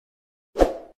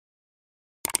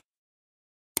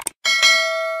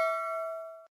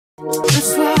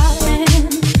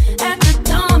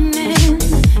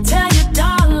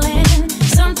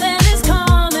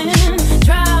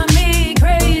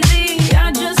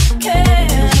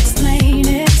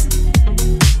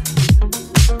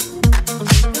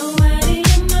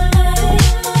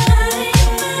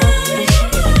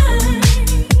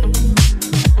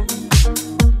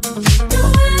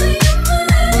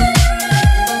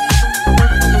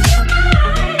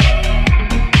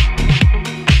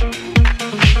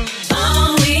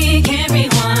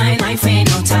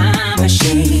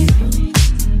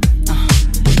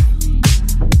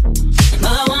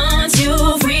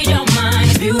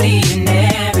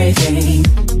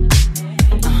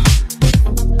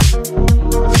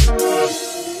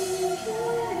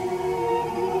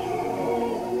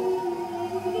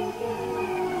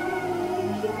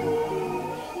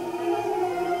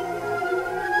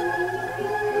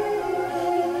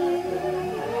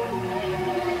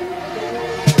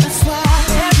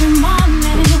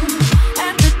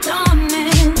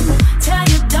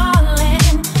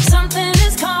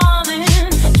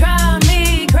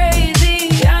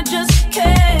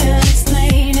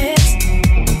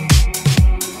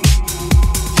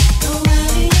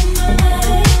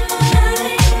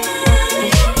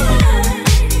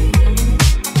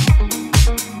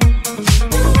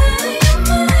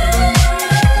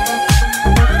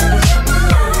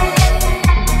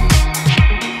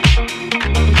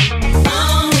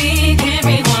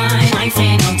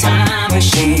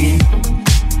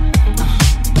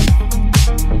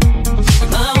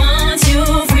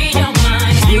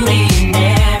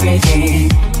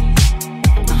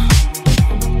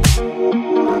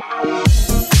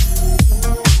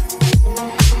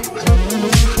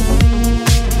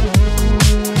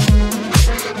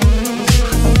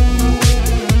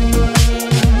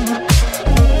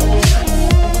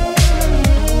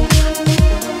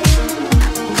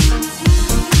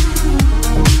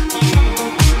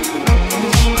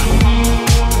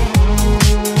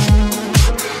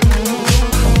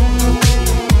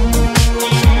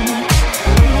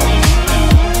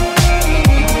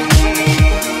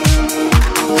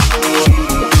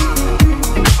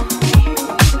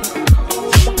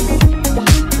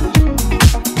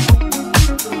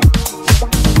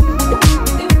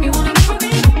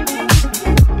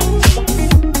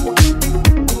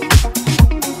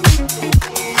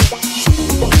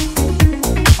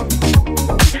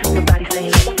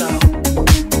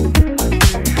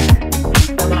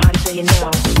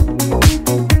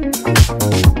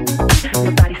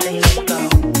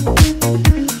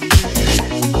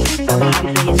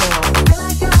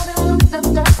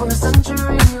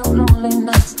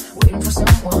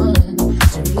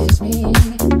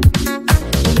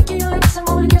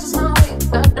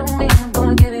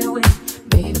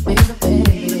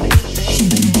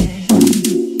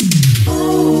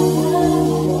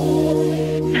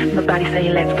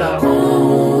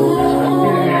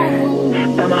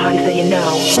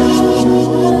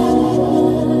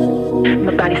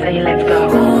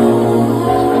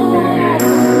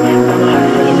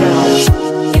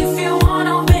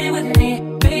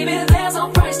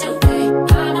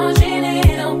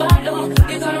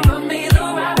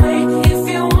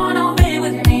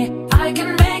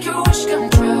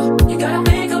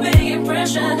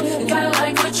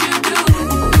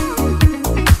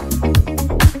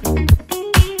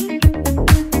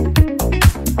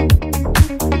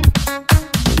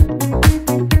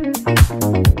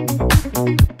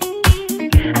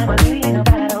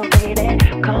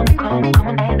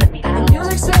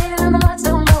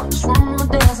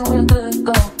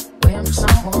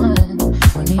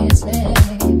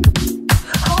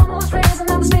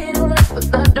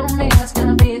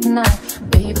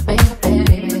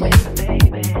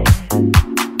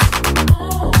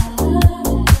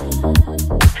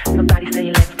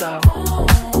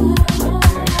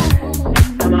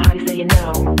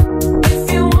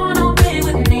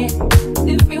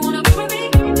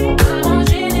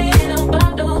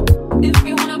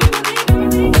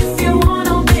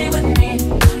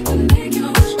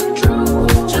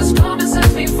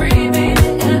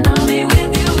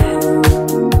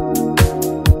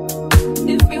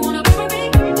If you wanna be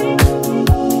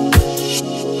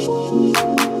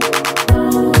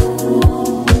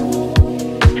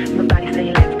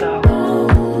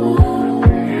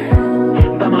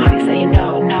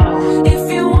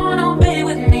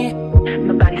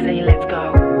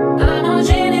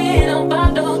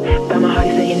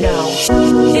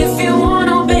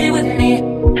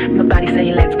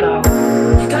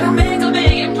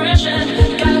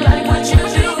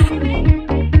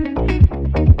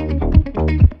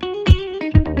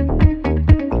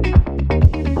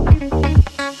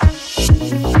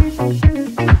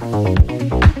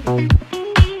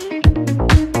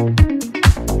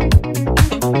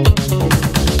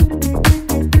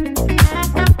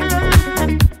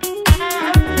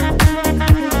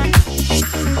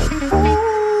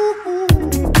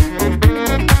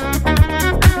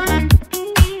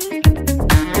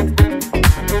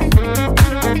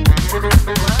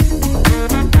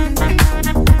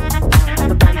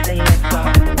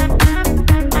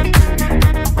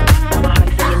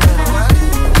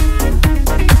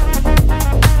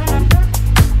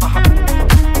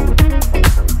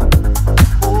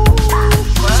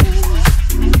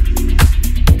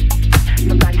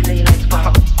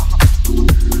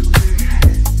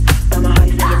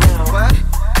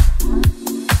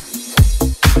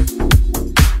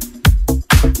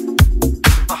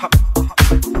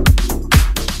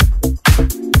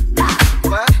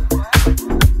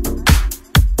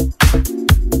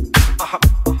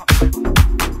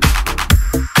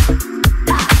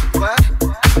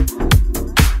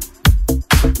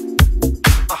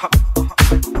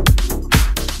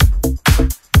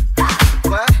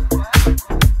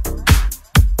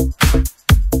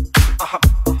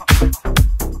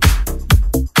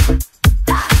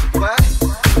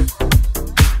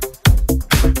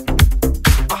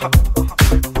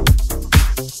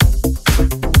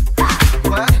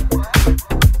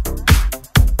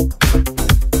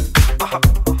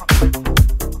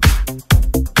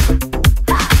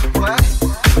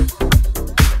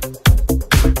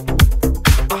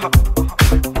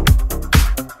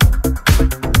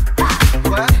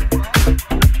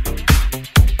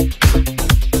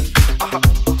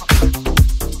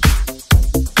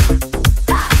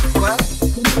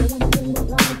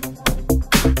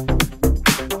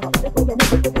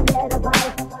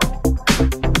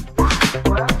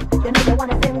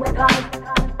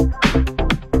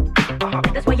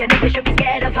you know you should be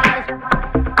scared of us.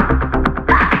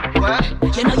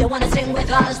 What? You know you wanna sing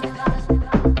with us.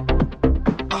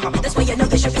 That's why you know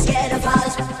you should be scared of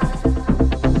us.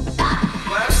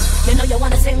 What? You know you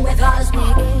wanna sing with us.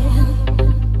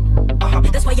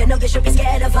 That's why you know you should be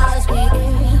scared of us. What?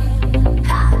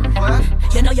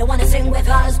 You know you wanna sing with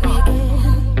us.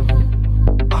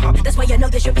 That's why you know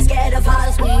you should be scared of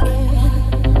us. What?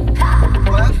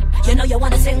 You know you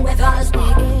wanna sing with us.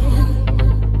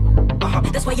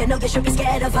 That's why you know you should be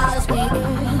scared of us.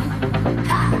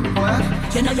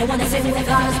 You know you wanna sing with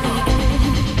us.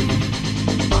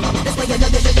 That's why you know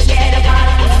you should be scared of us.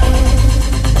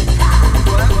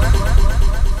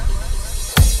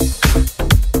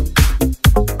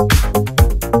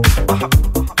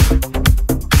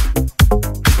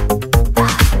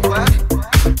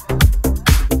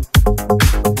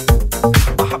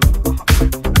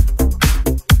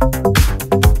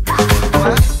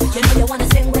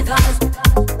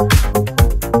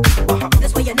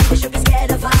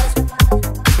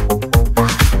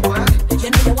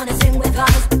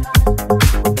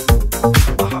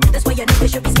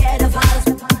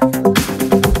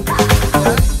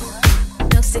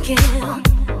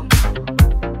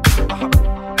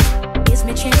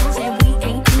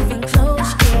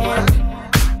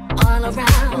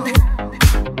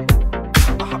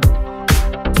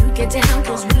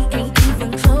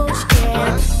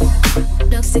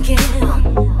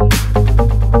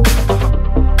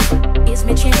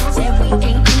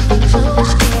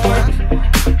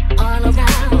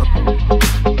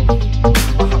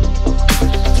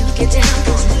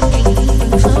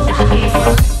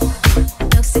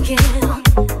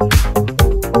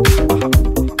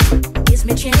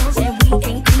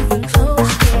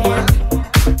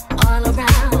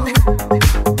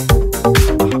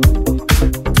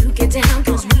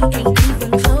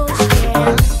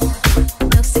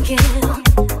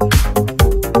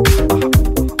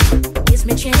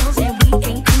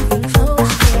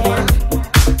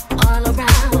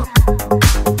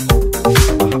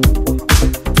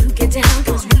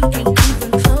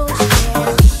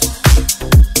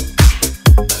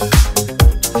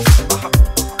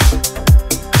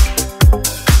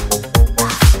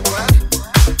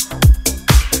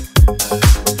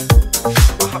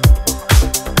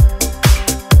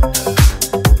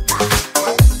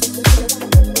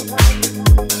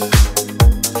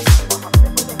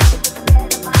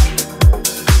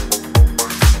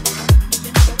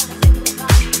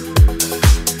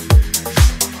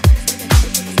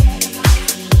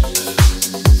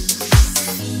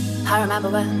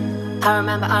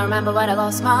 I remember when I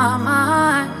lost my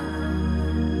mind.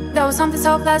 There was something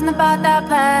so pleasant about that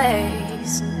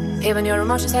place. Even your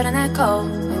emotions had an echo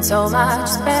in so much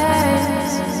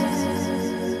space.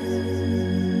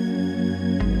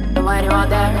 And when you were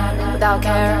there, without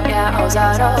care, yeah, I was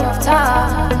out of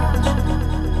touch.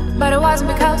 But it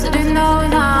wasn't because I didn't know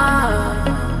enough.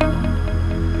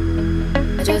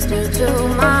 I just knew too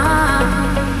much.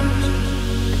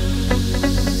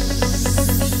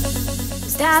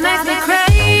 Does that make me crazy?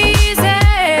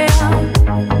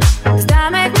 Does that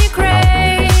make me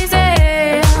crazy?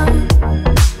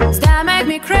 Does that make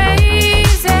me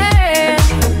crazy?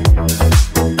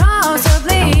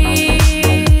 Possibly.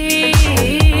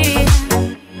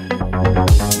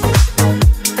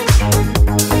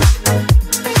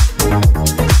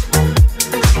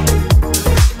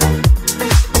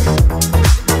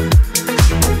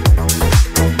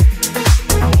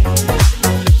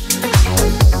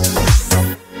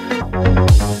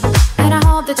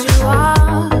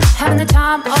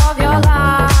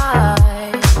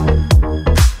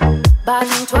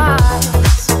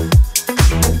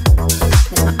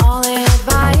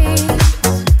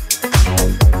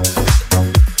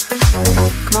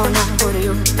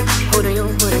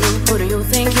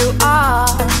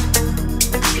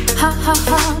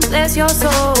 Bless your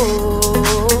soul.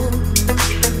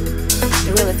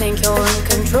 You really think you're in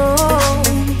control?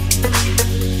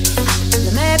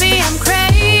 Maybe I'm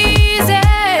crazy.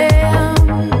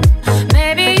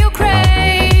 Maybe you're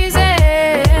crazy.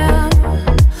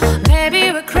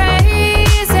 Maybe we're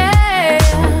crazy.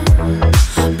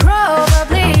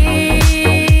 Probably.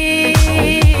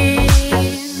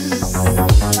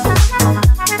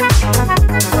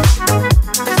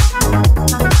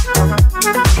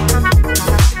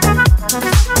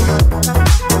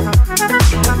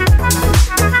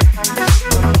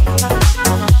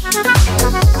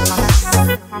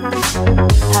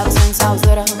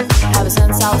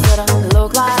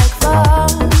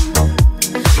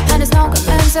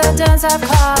 Dance I've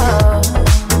come,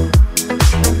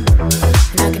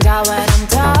 and I can die when I'm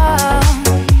done.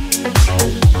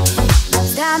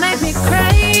 Does that make me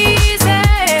crazy?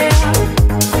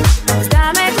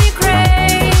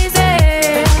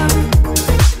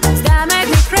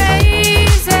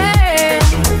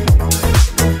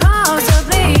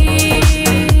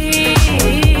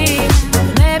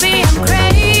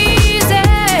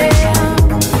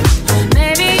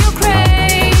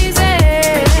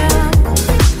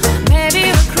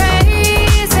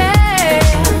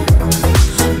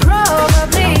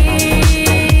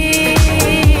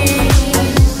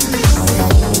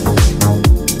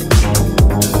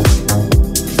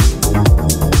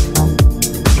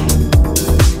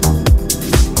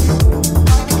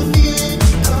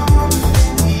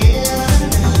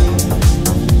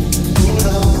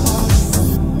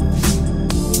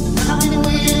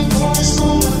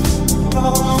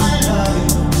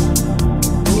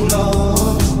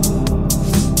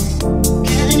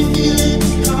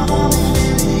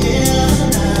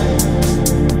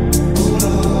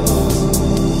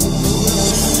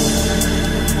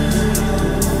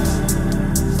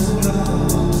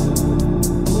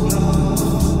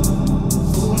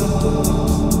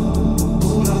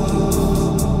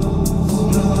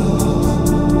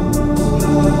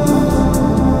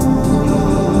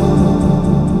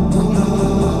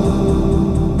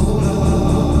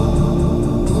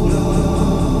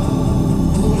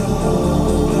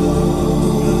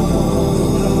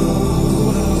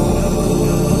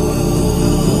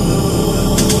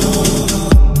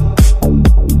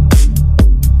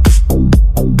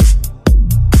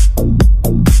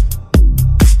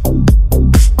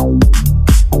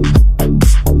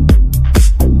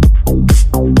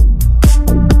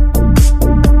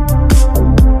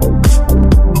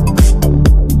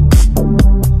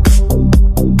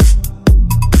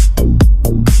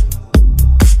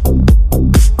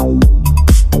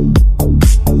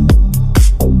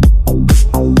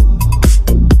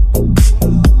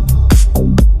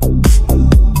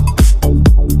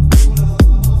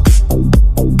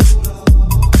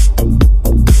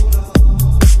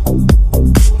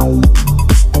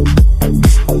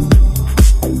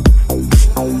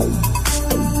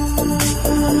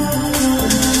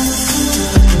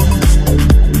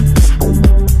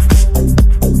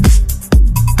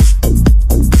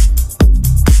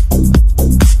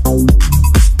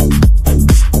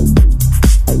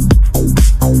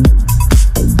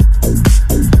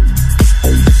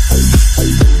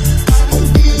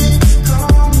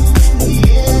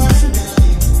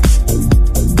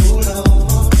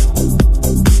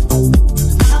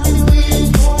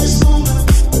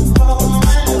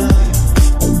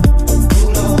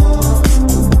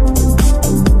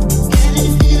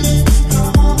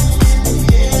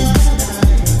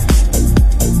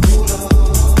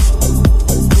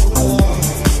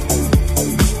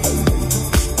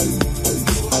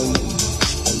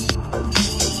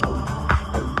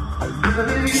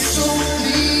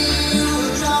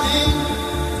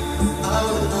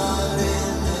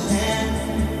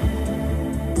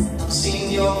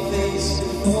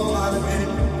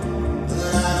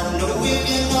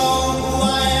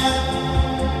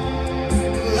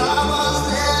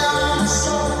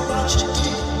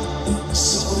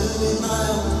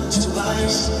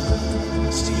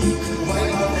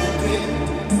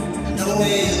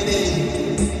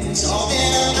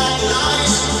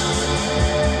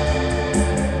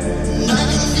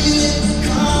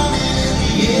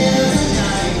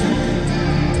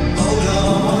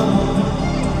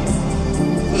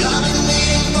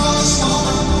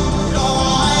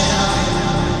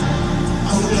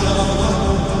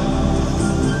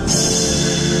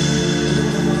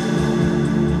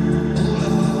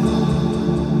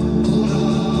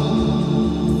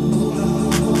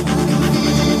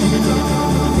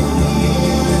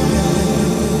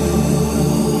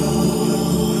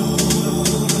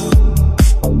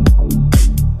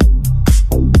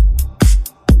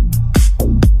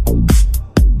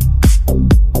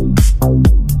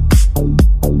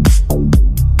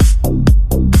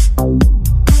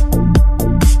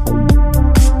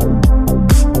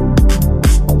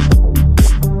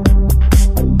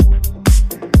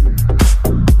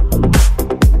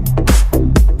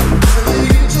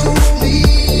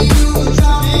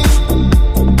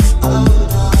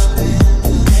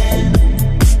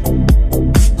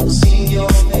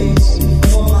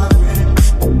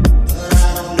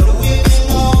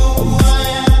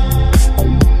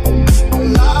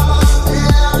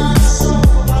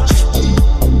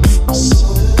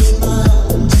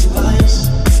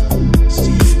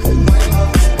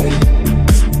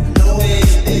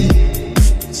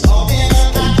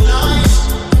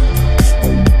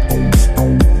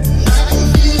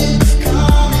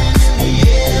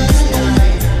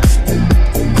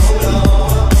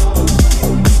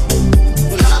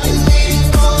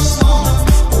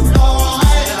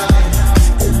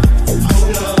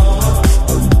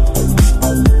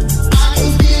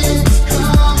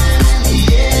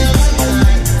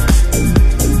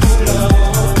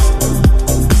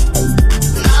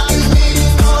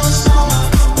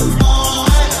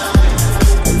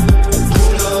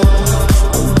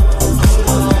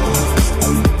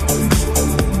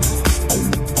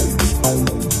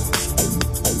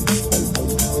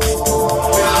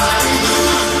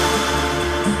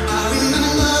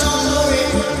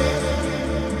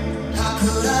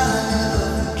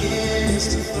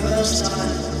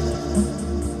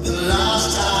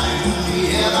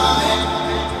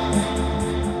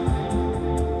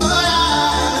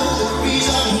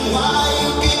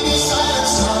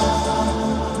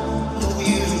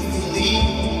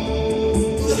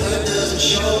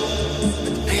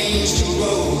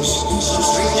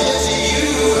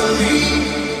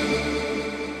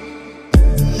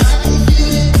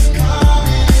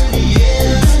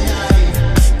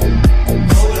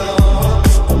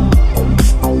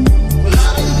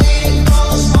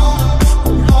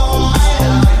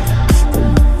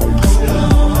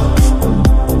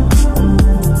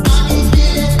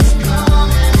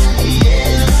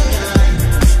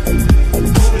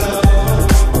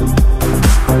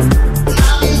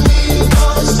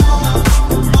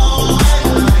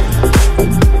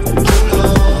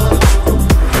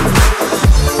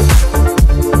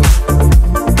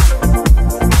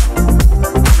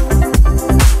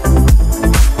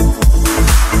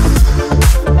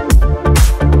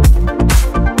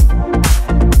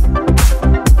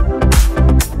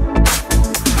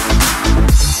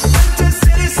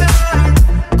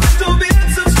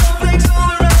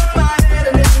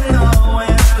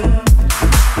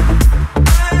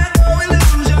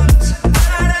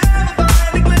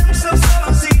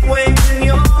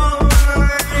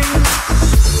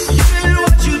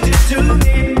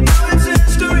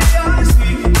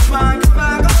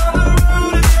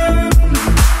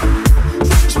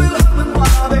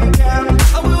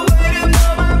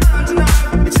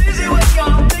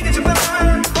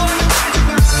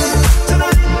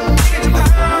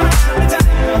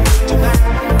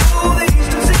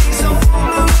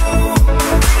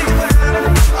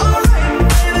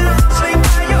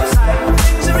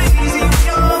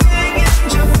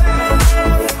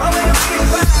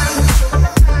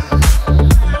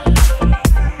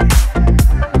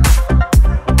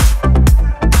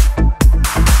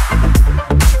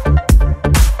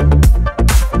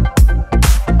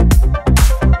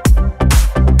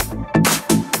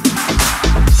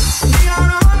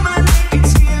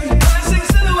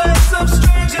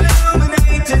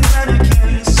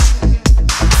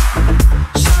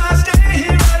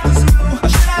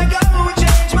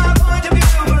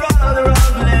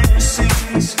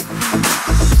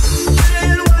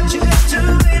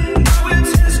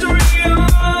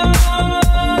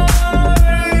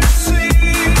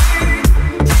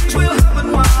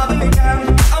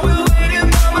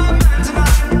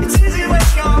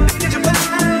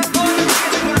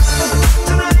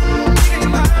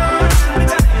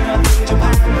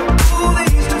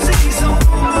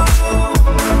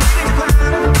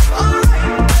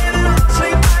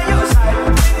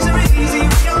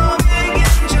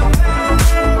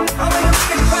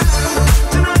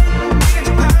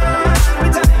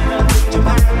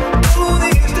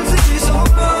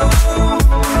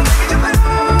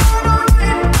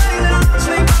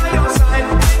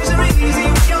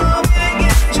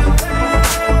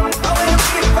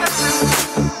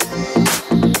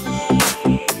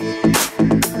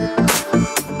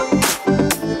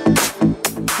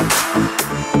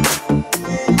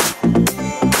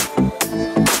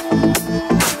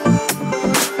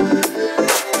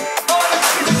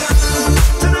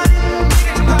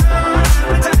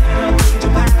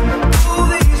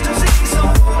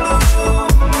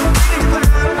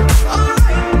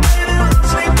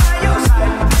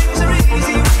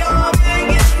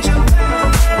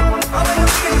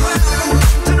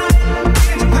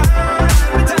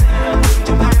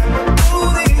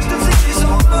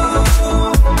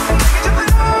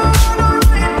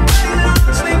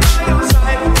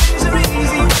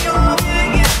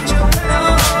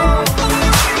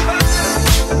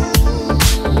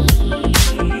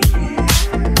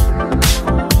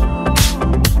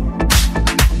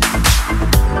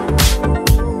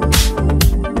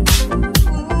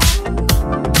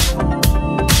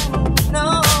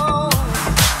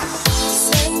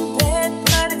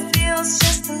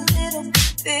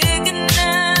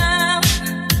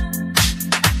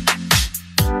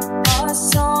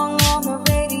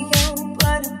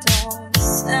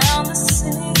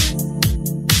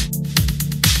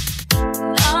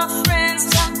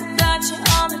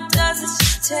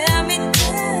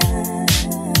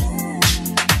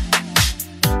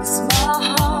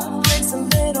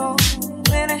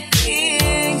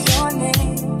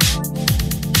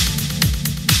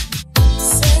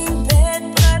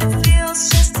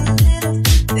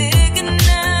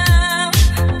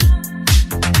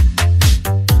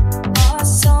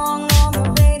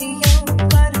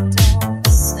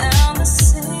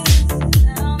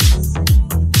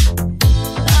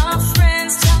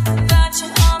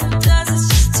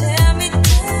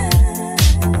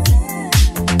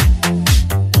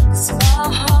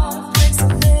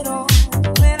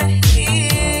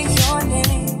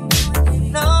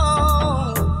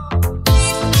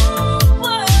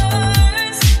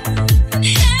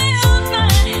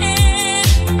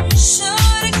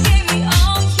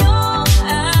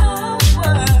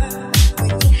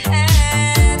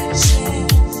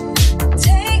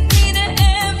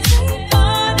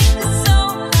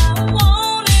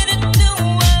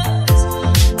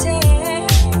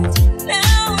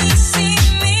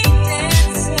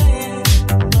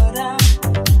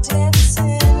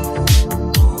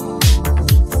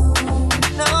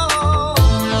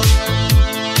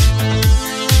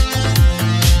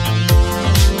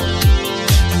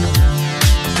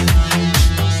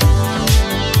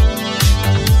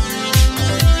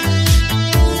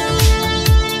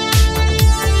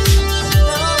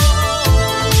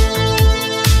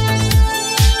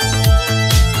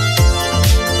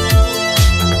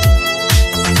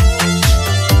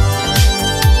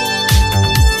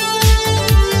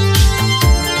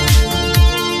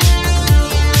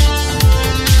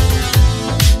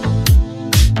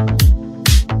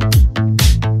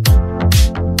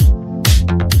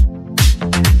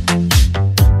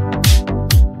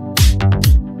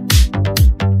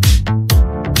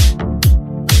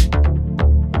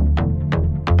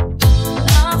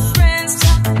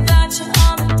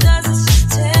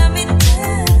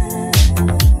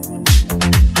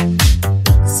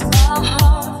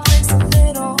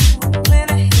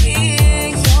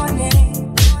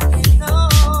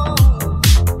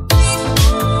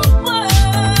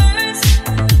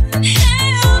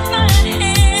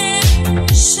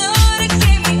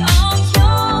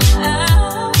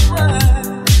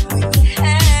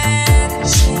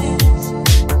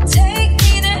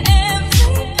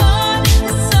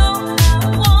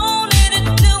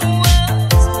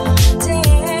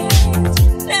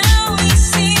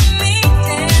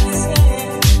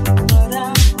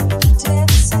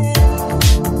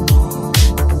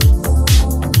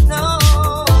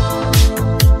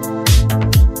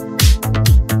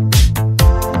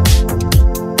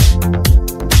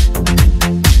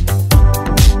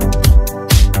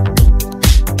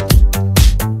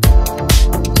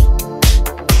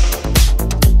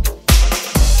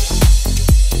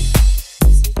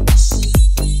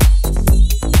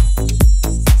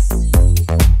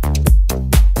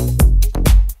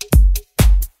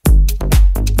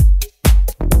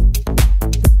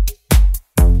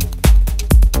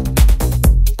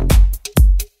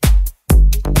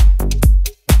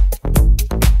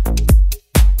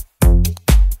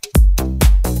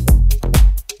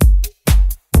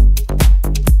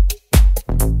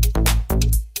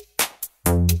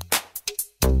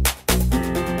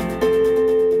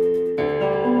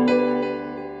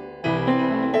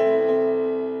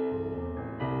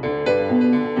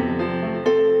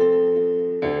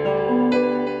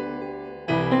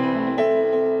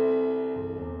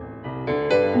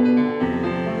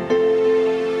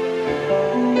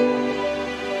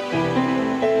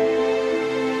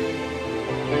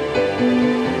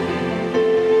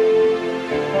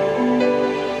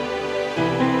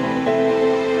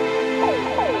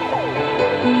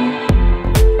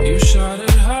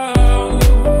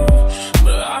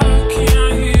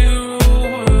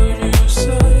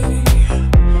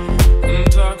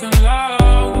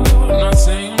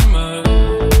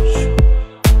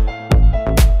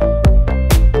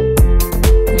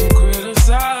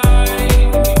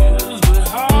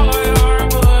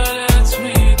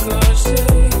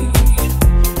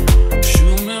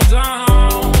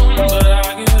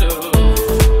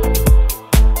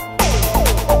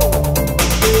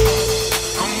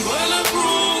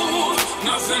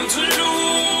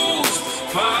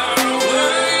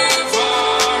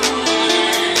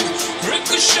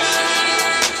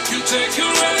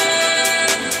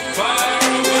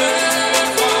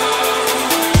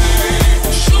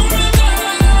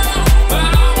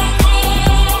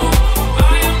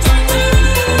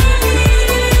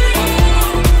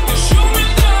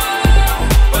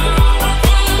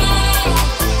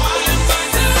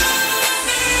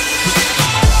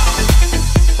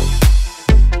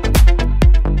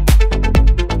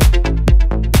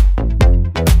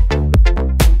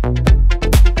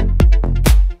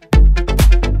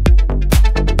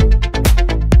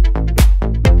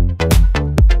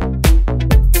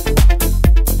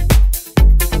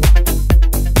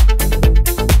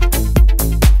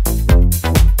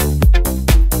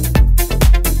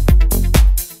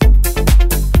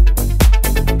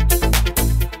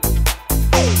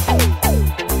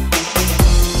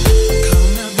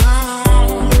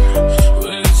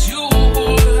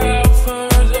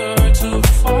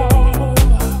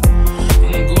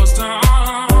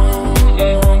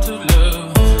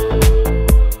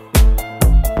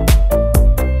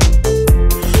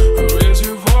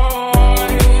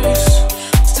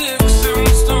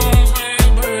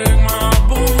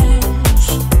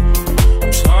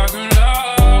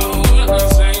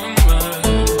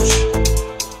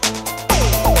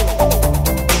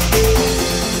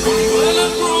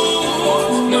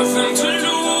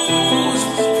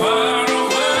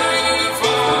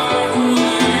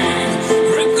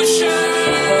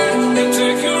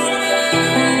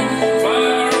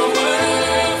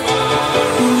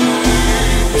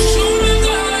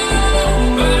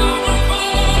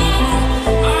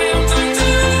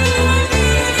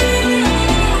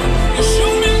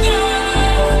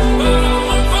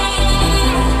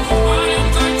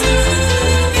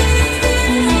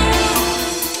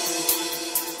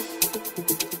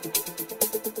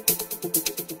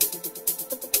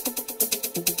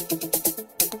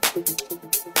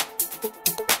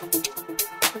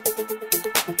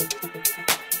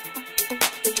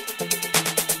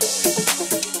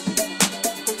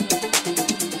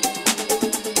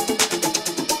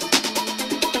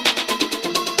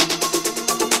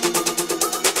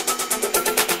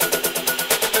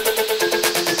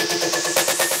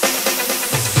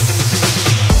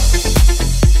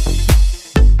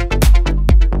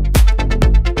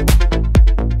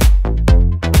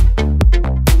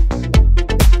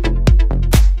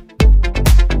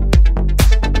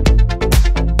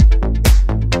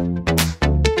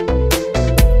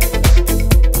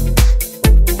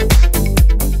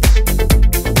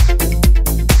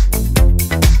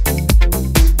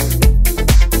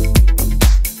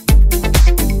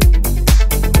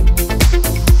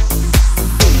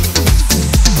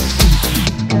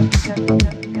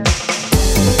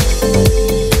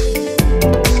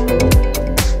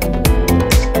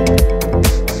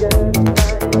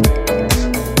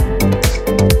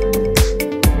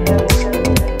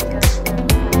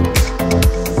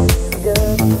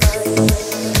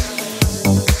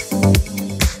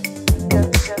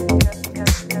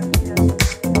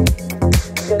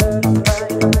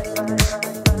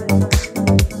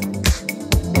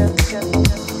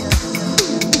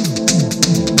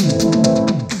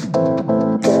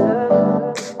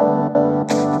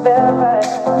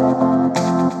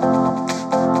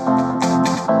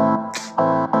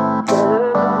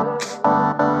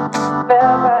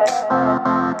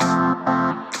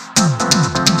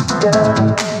 Baby.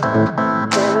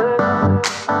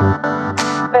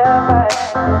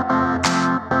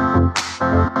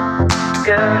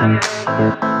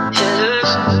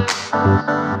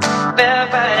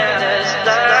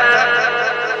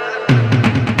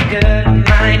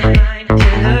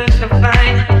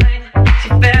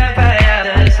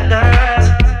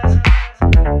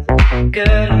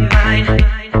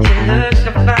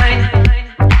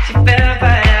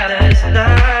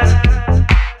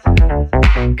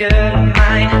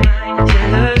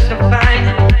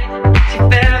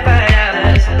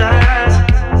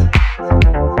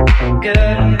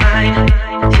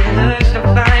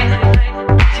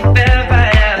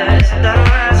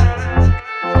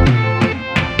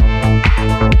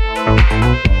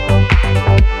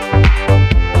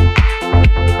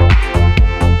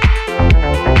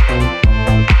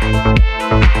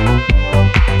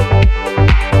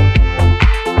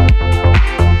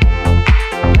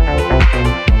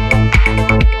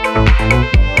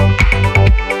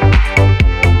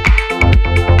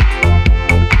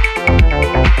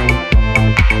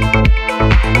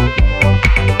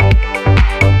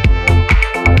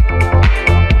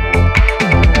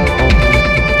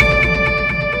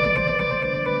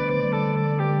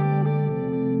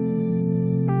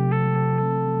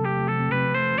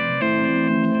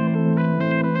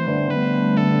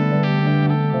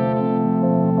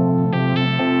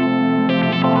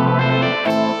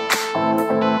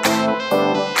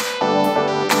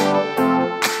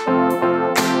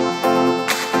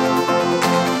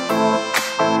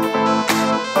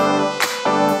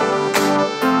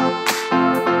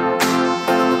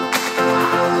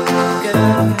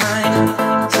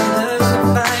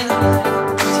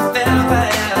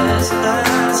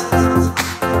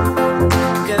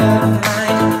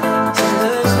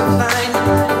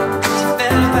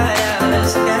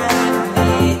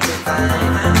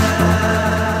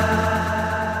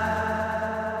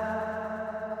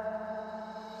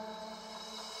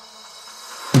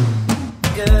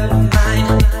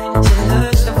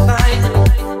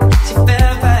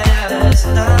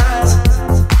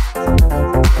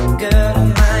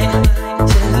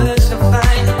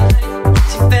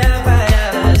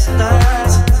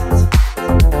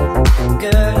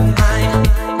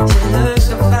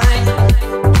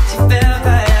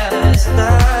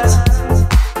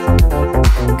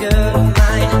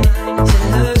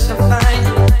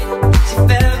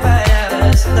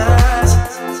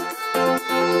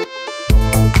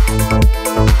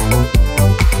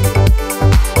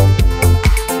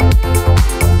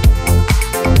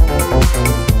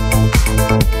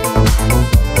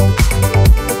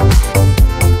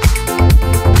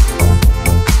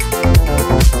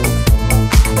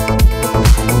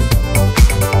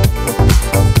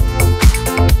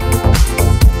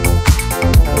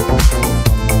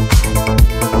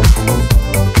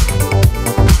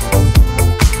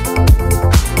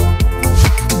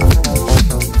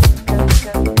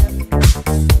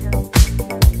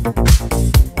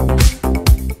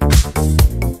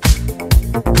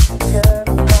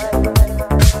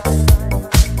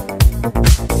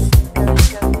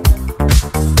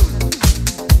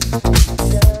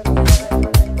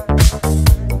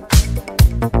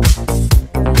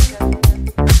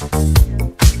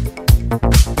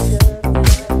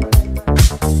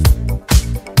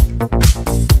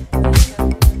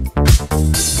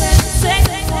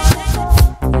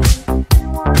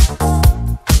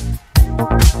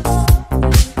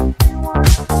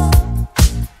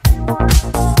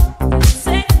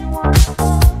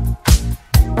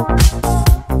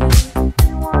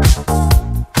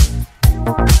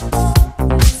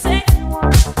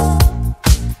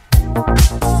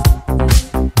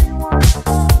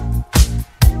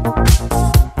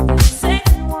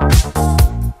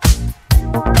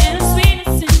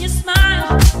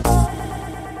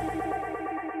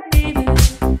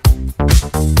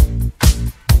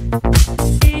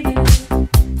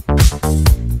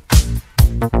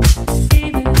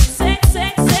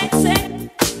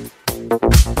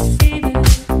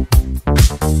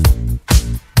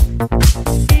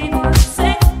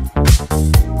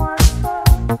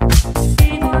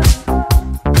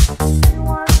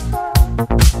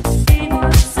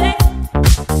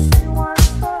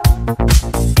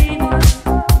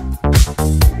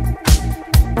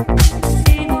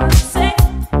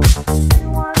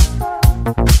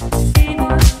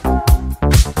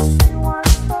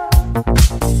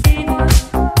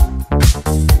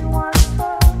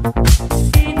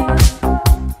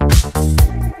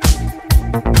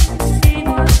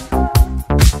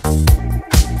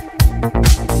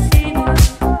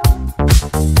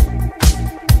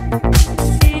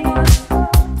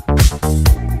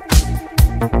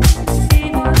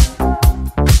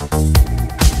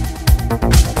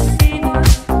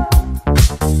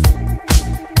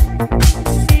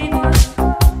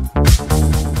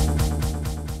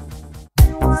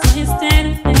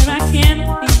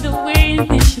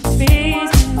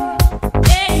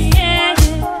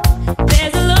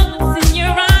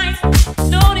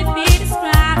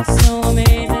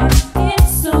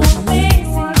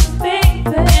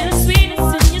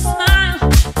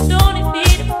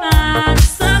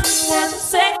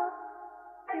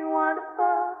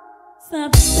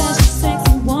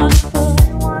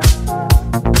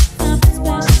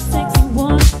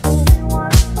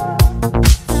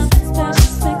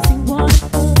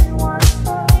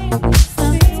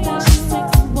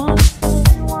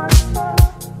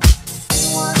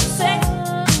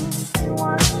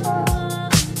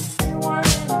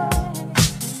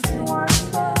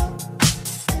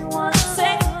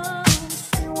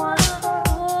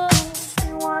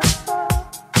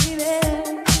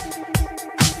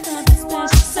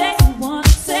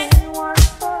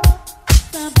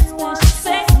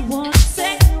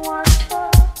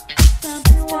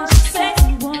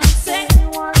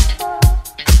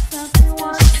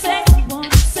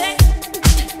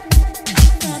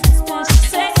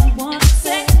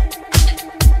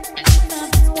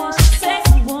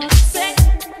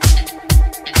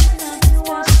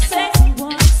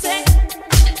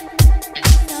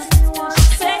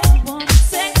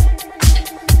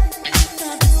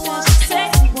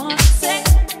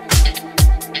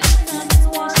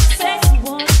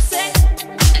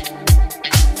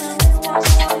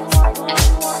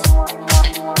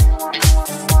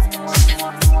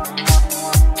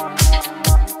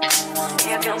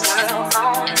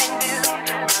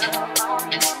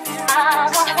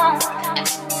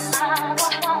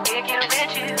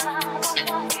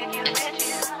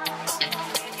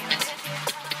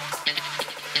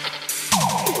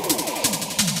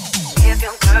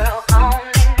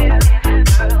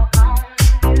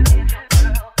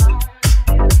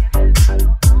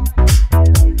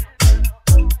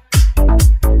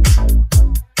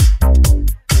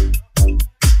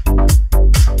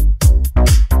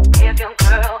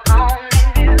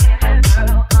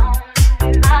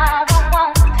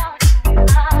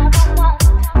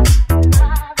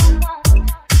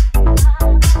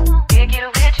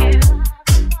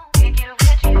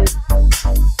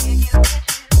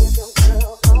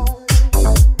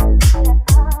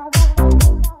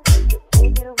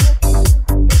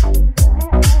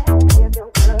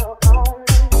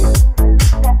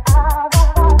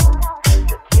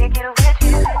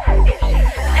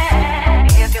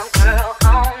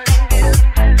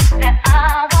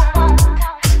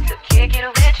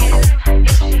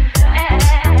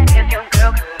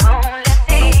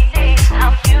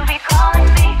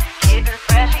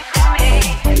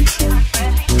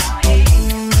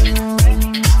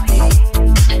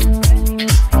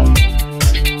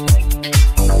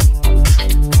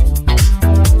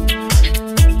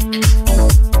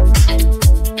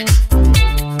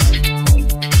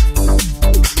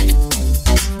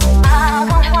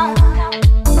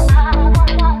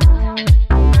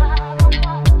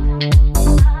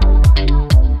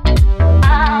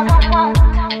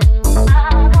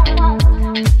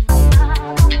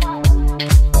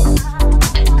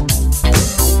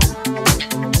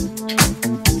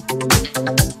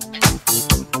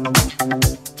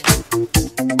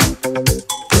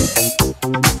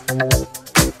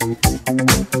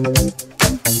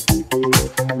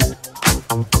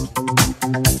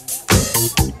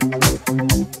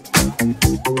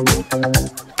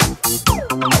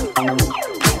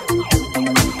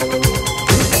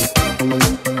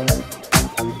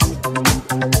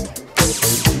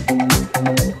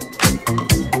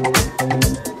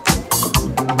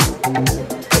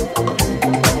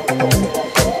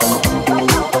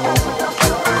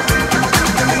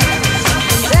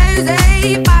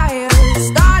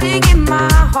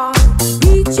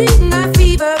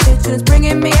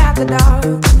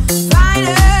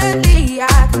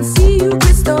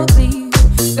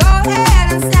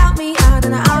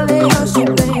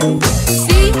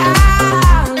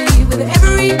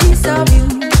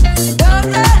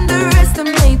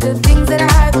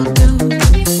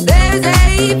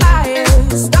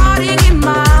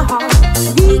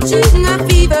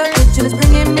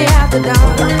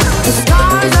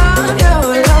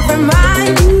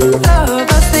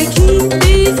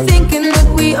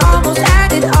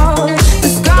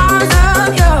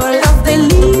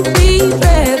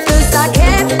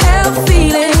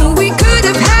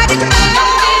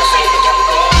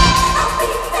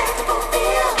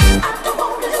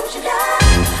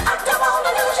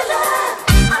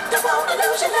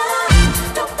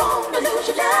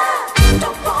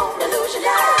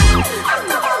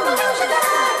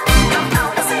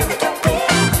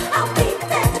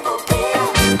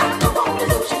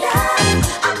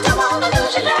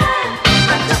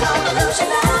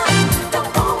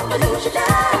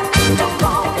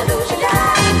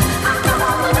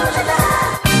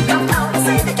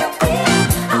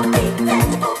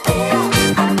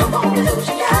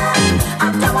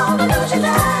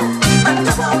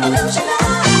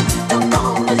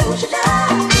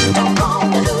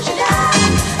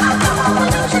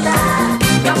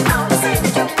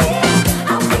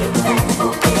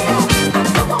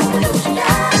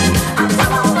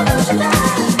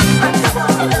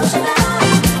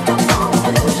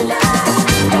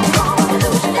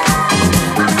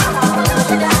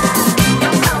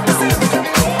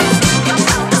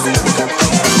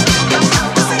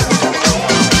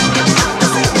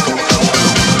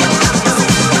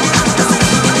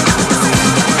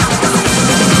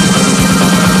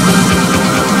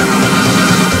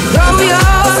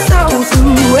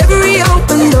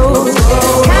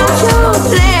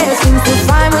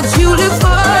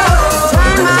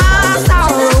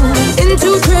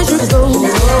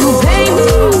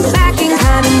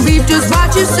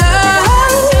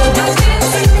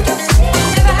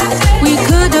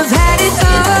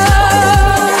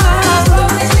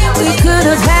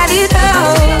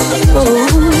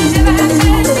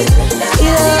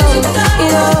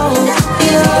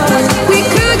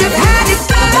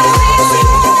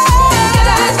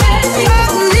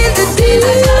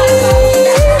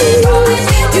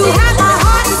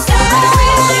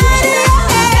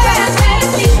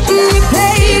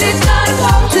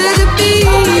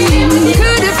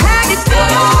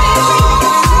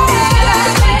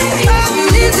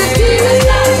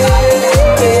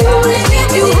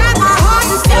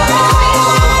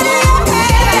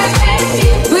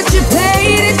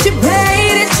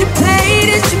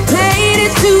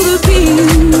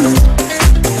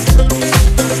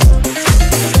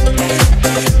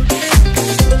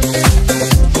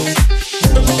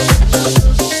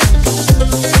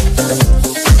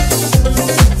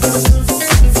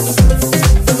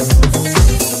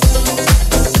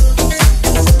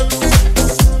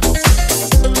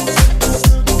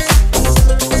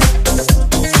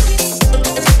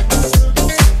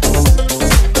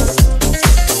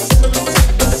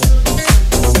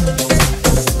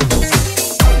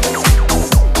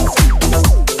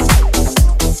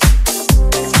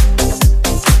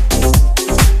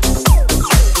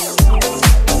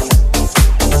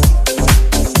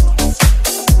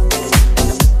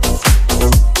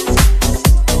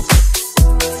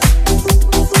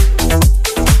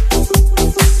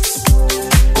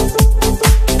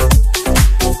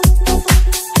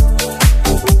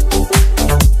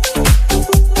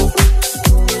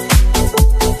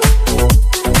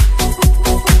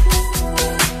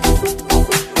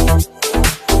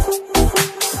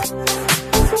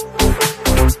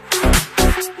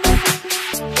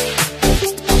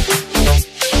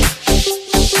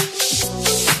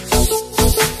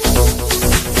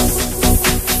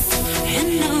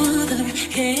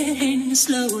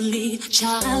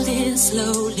 child is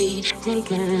slowly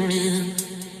taken.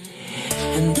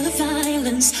 And the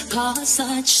violence caused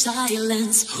such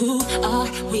silence. Who are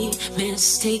we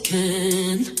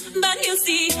mistaken? But you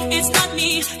see, it's not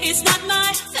me, it's not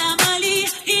my family.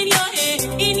 In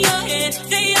your head,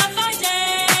 they are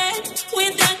fighting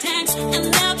with their tanks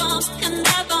and their bombs and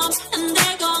their bombs and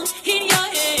their guns. In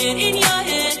your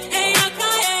head, they are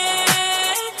crying.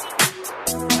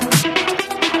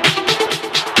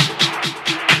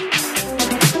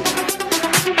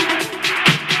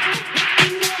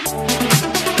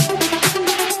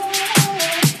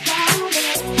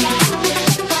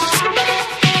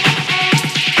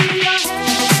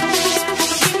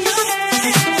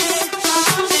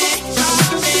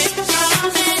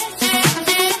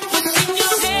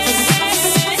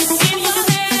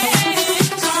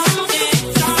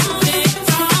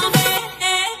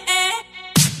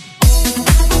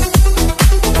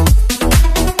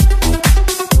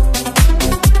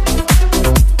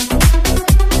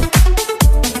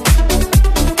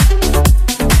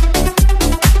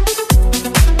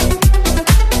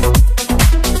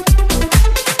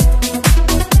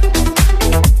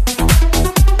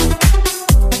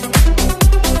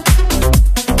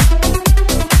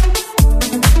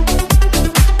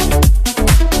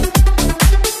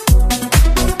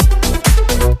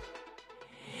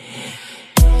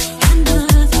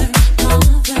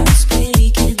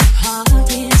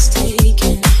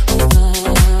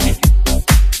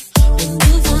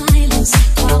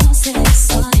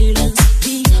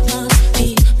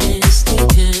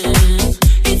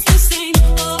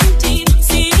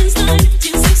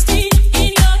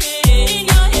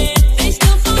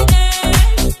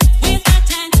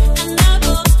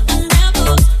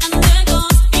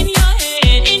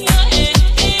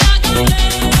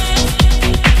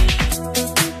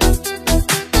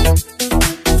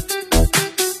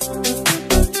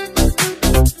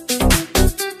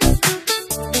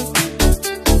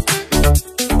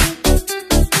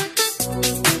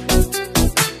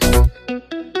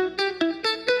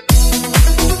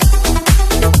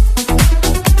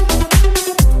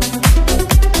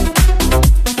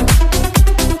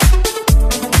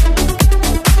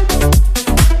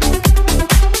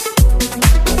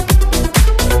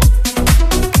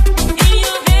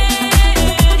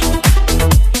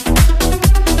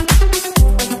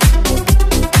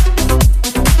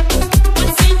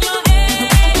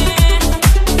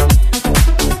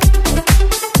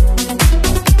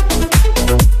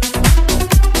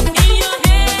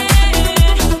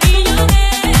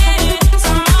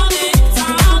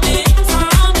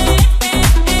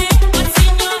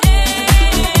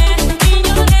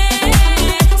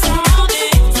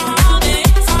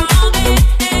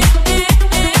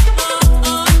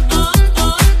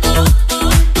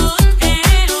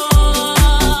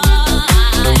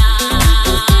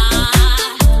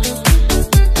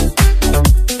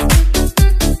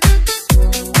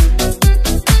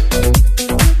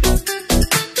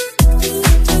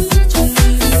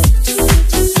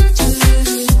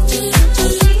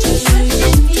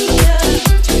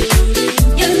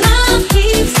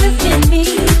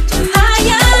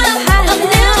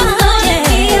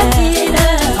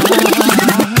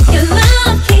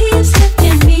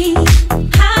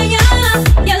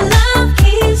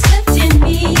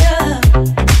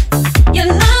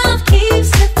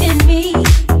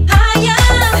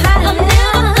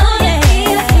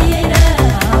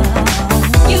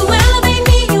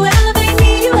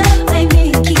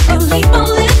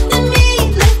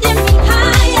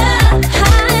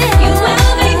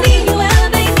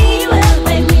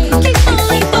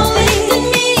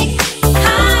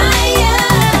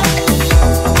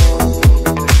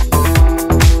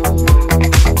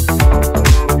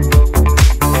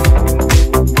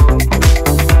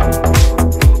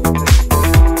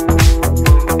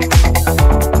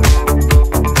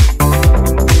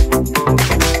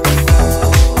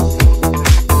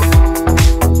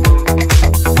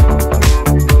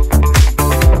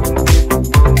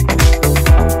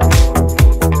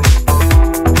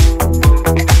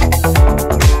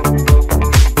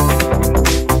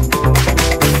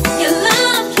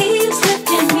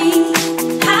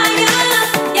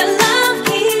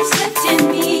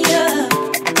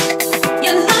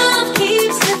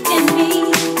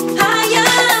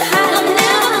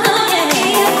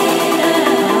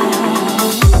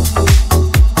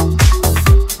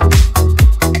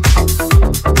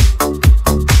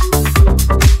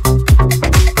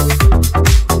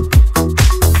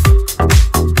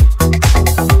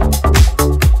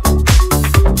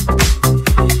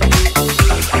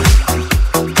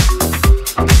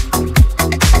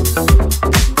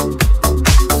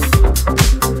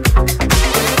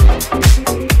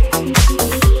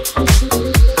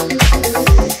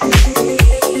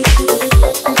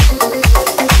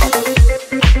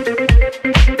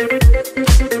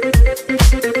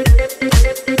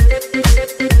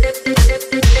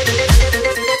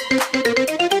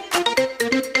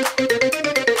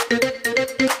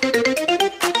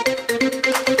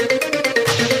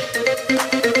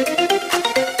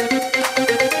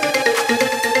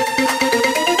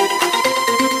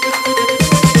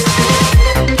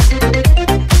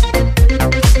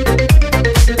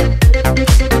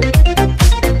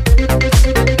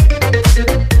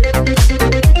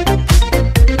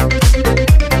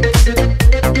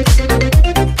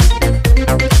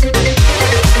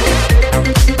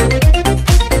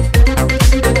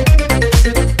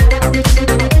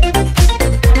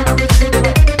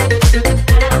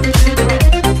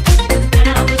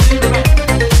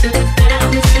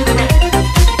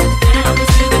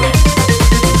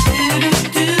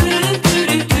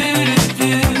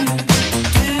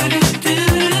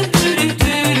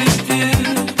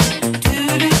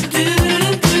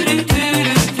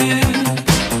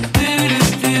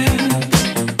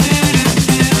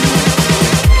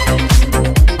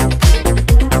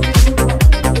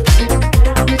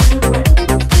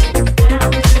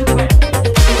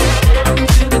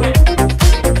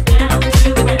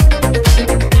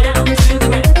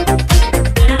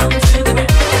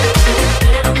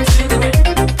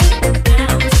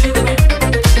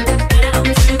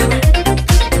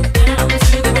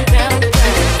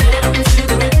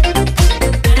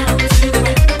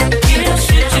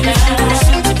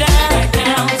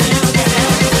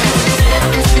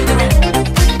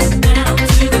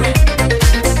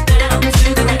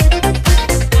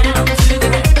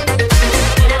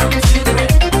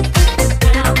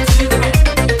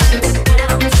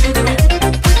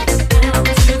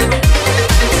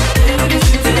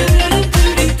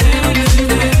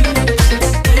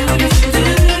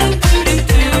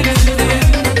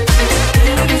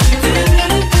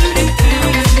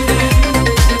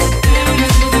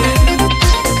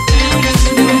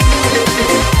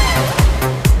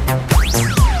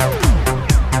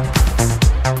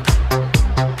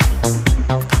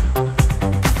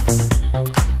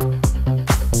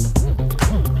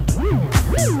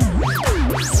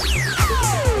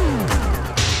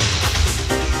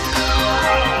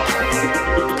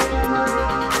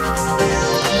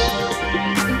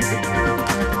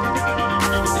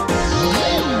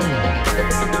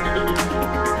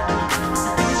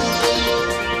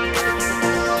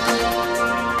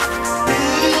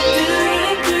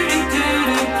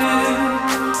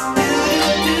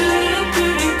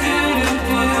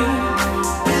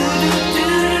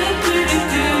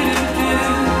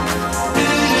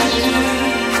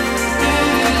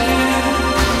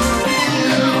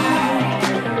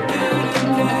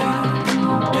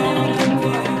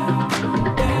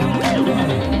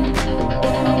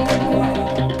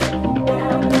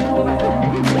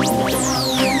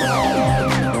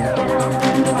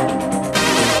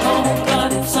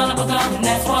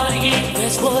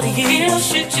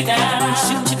 you down,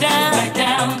 shoot you down, right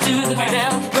down to the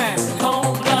ground.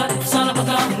 Cold-blooded son of a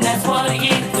gun, that's what he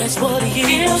is. That's what he is.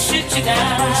 He'll shoot you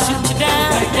down,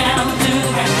 right down to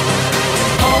the ground.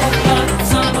 Cold-blooded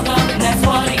son of a gun, that's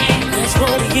what he is. That's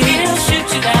what he is. He'll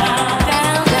shoot you down,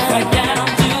 right down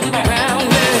to the ground.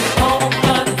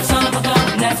 Cold-blooded son of a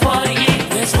gun, that's what he is.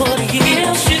 That's what he is.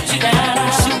 He'll shoot you down,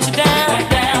 right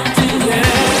down to the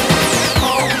ground.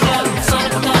 Cold-blooded son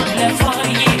of a gun, that's what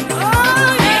he is.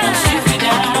 He'll shoot you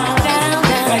down,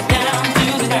 right down to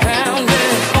the ground.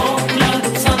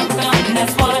 Cold-blooded son of a gun,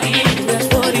 that's what he is. That's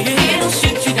what he is. He'll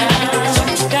shoot you down,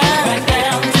 right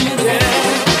down to the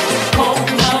ground.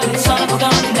 Cold-blooded son of a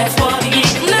gun.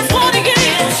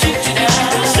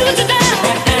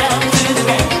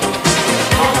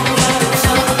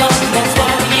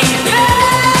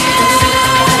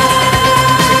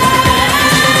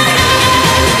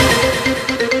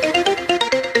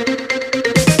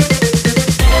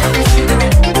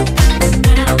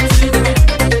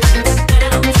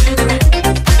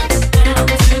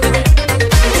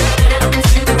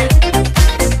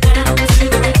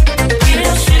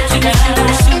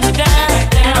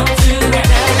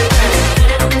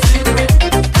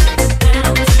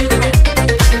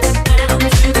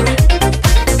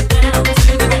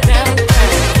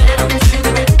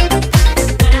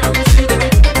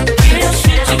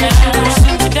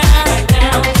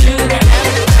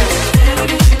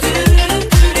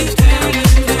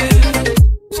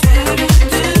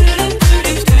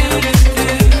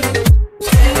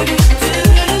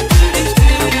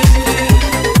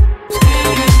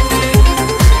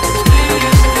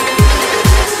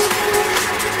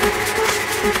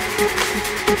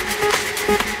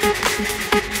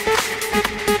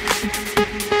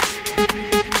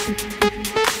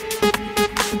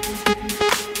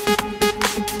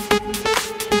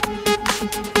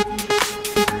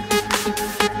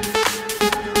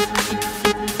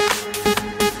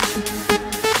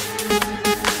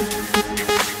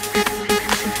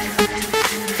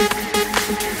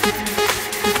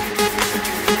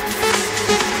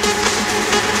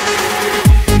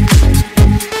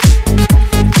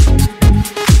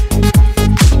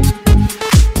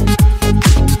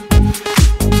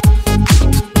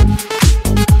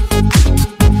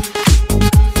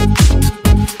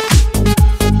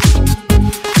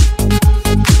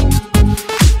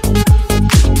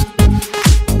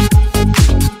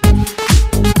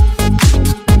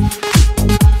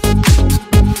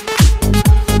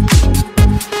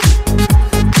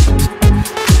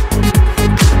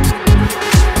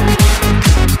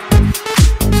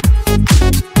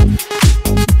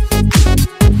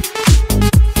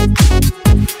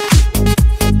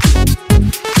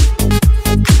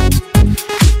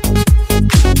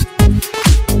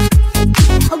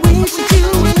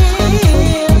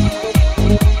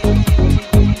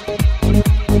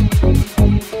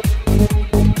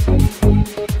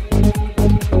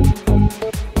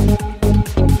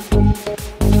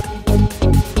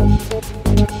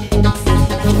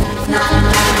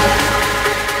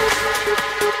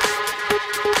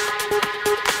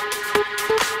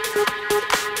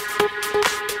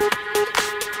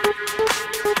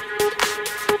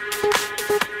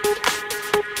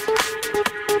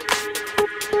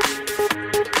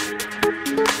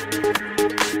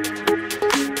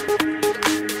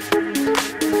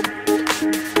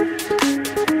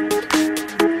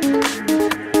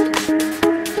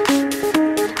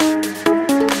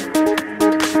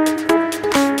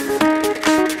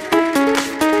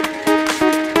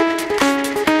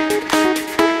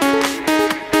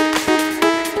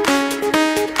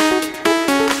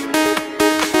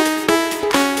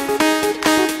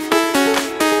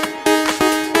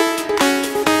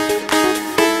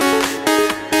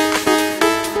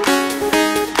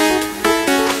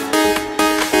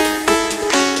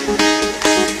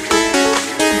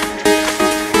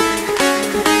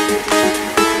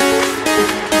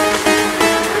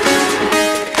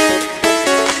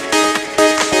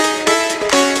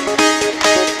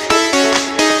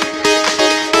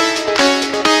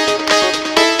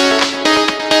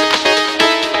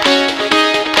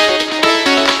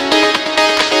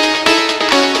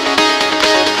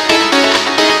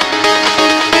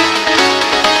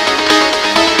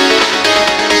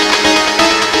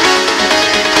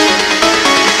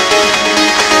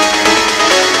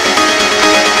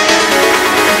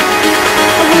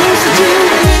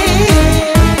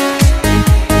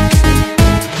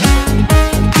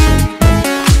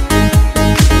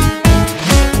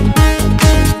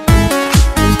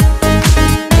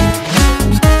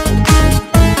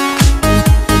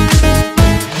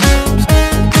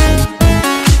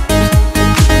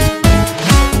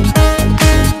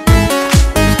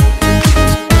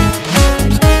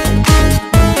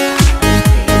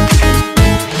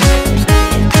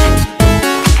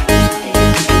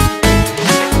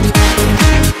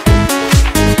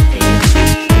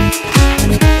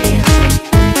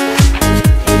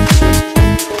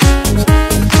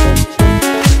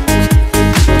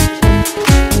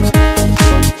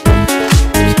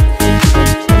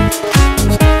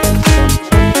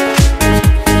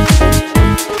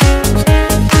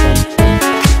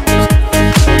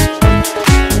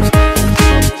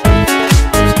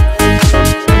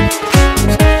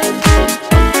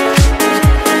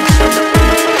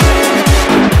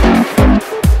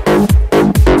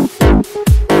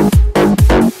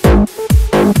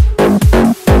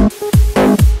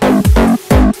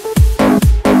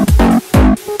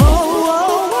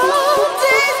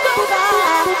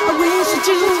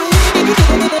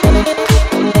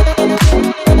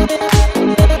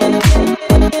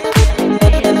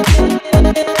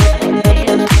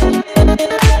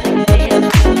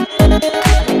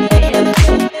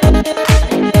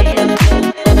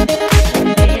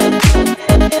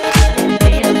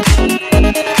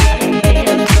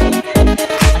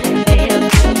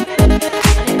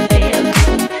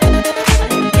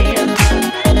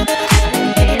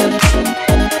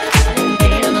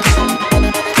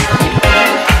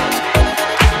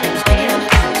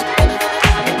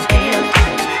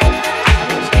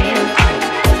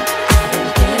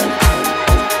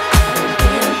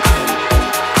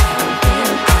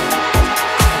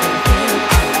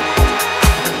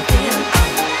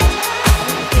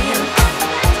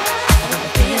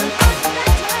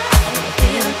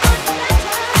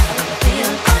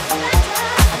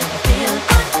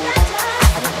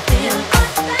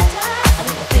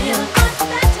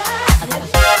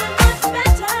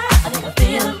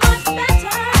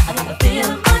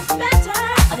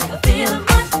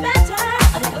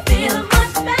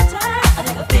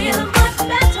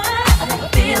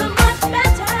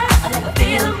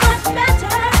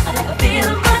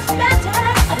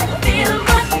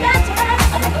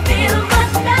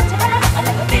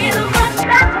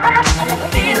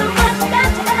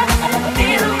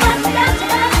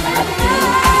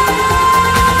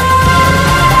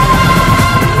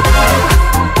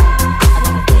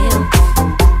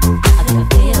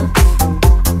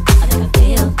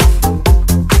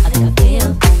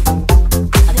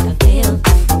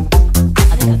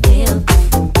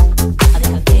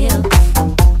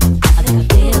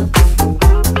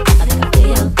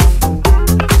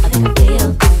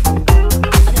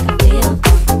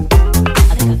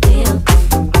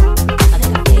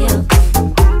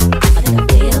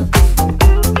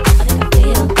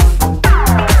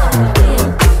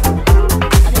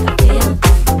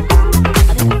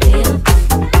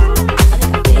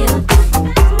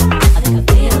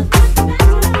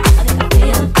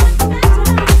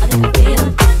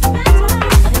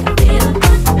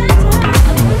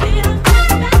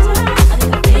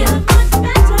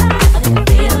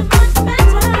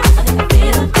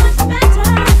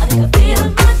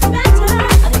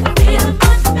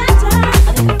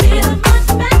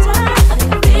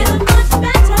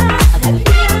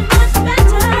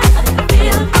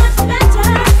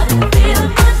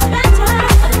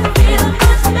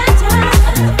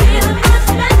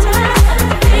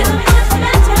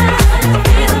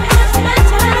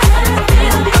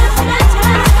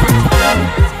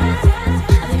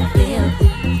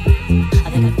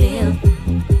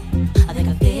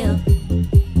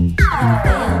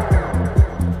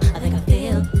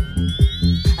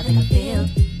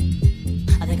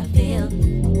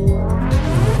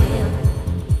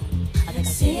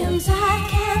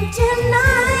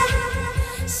 deny.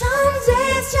 Some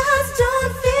days just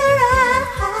don't feel right.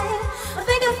 I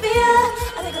think I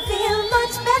feel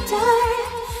much better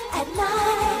at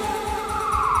night.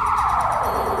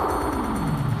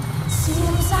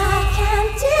 Seems I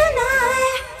can't deny.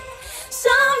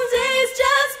 Some days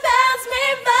just pass me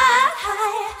by.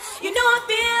 You know I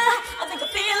think I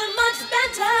feel much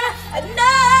better at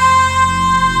night.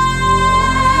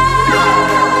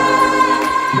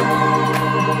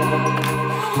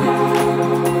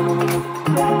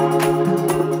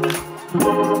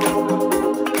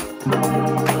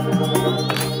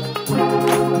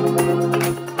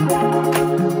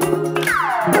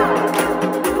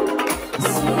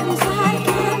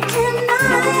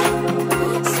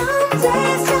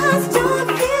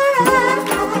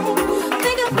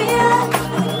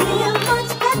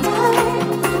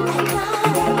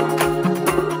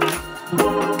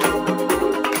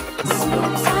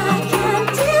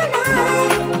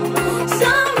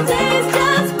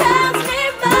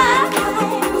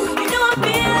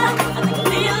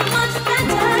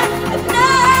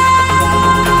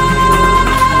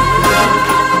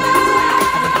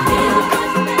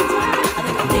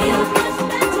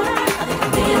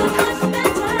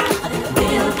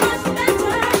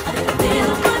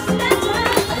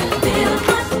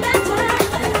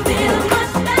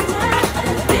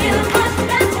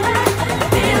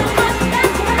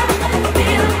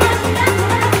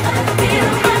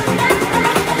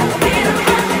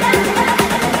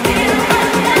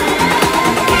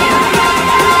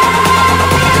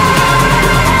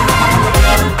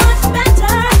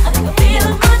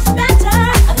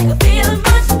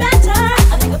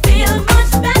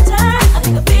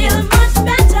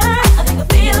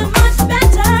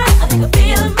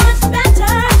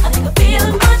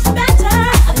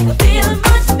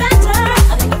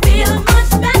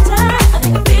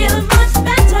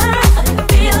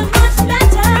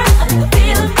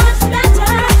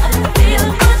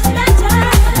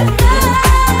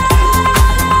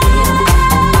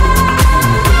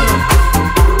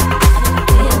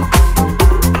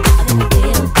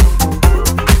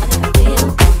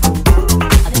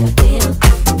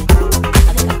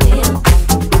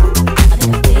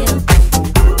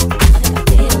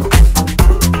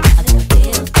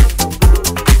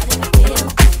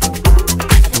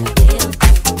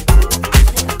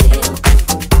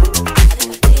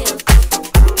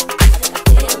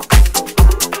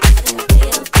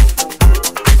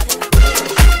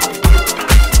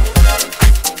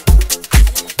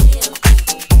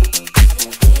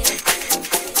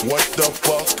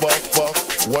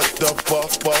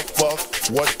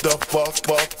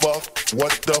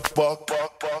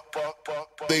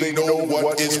 They know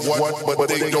what is what, but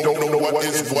they don't know what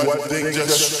is what. They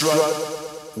just strut.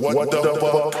 What the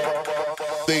fuck?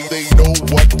 They know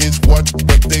what is what,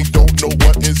 but they don't know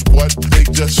what is what. They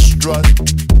just strut.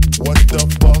 What the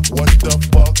fuck? What the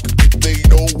fuck? They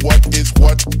know what is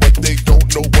what, but they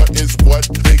don't know what is what.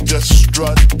 They just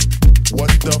strut.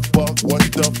 What the fuck?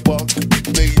 What the fuck?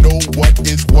 They know what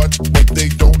is what, but they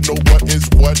don't know what is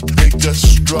what. They just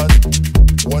strut.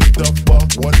 What the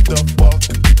fuck? What the fuck?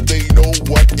 They know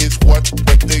what is what,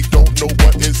 but they don't know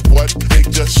what is what. They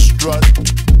just strut.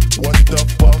 What the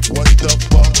fuck? What the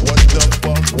fuck? What the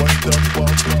fuck? What the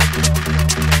fuck?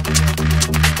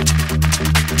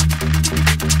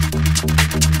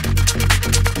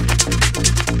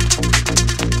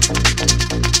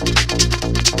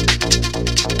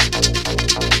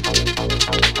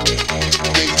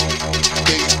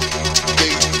 They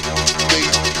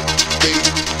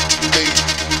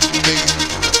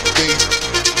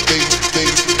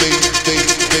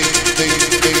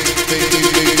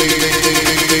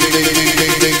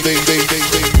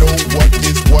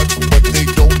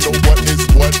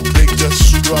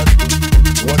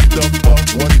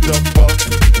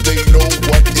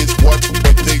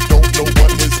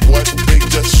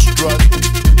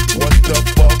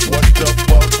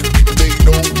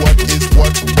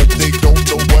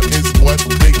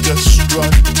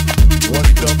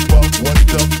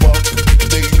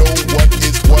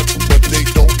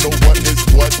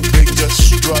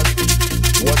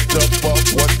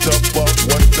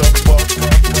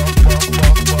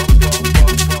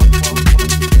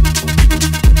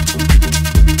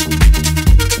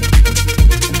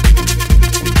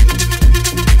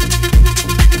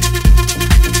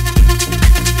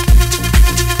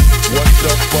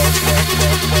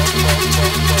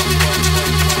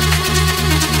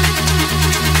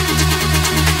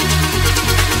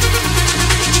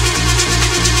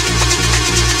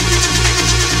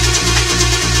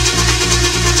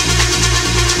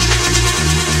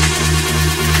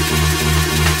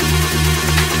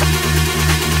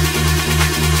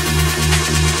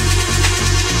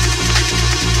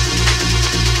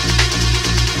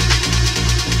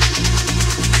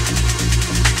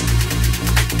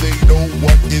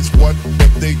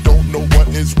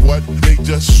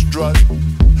just strut,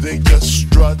 they just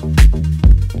strut.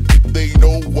 They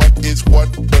know what is what,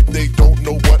 but they don't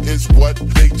know what is what.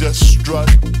 They just strut,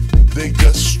 they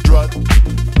just strut.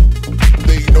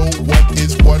 They know what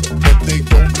is what, but they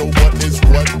don't know what is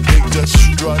what. They just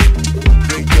strut,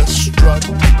 they just strut.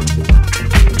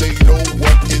 They know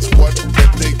what is what,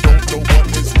 but they don't know what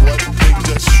is what. They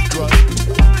just strut,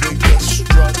 they just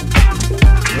strut.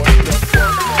 What the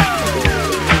fuck?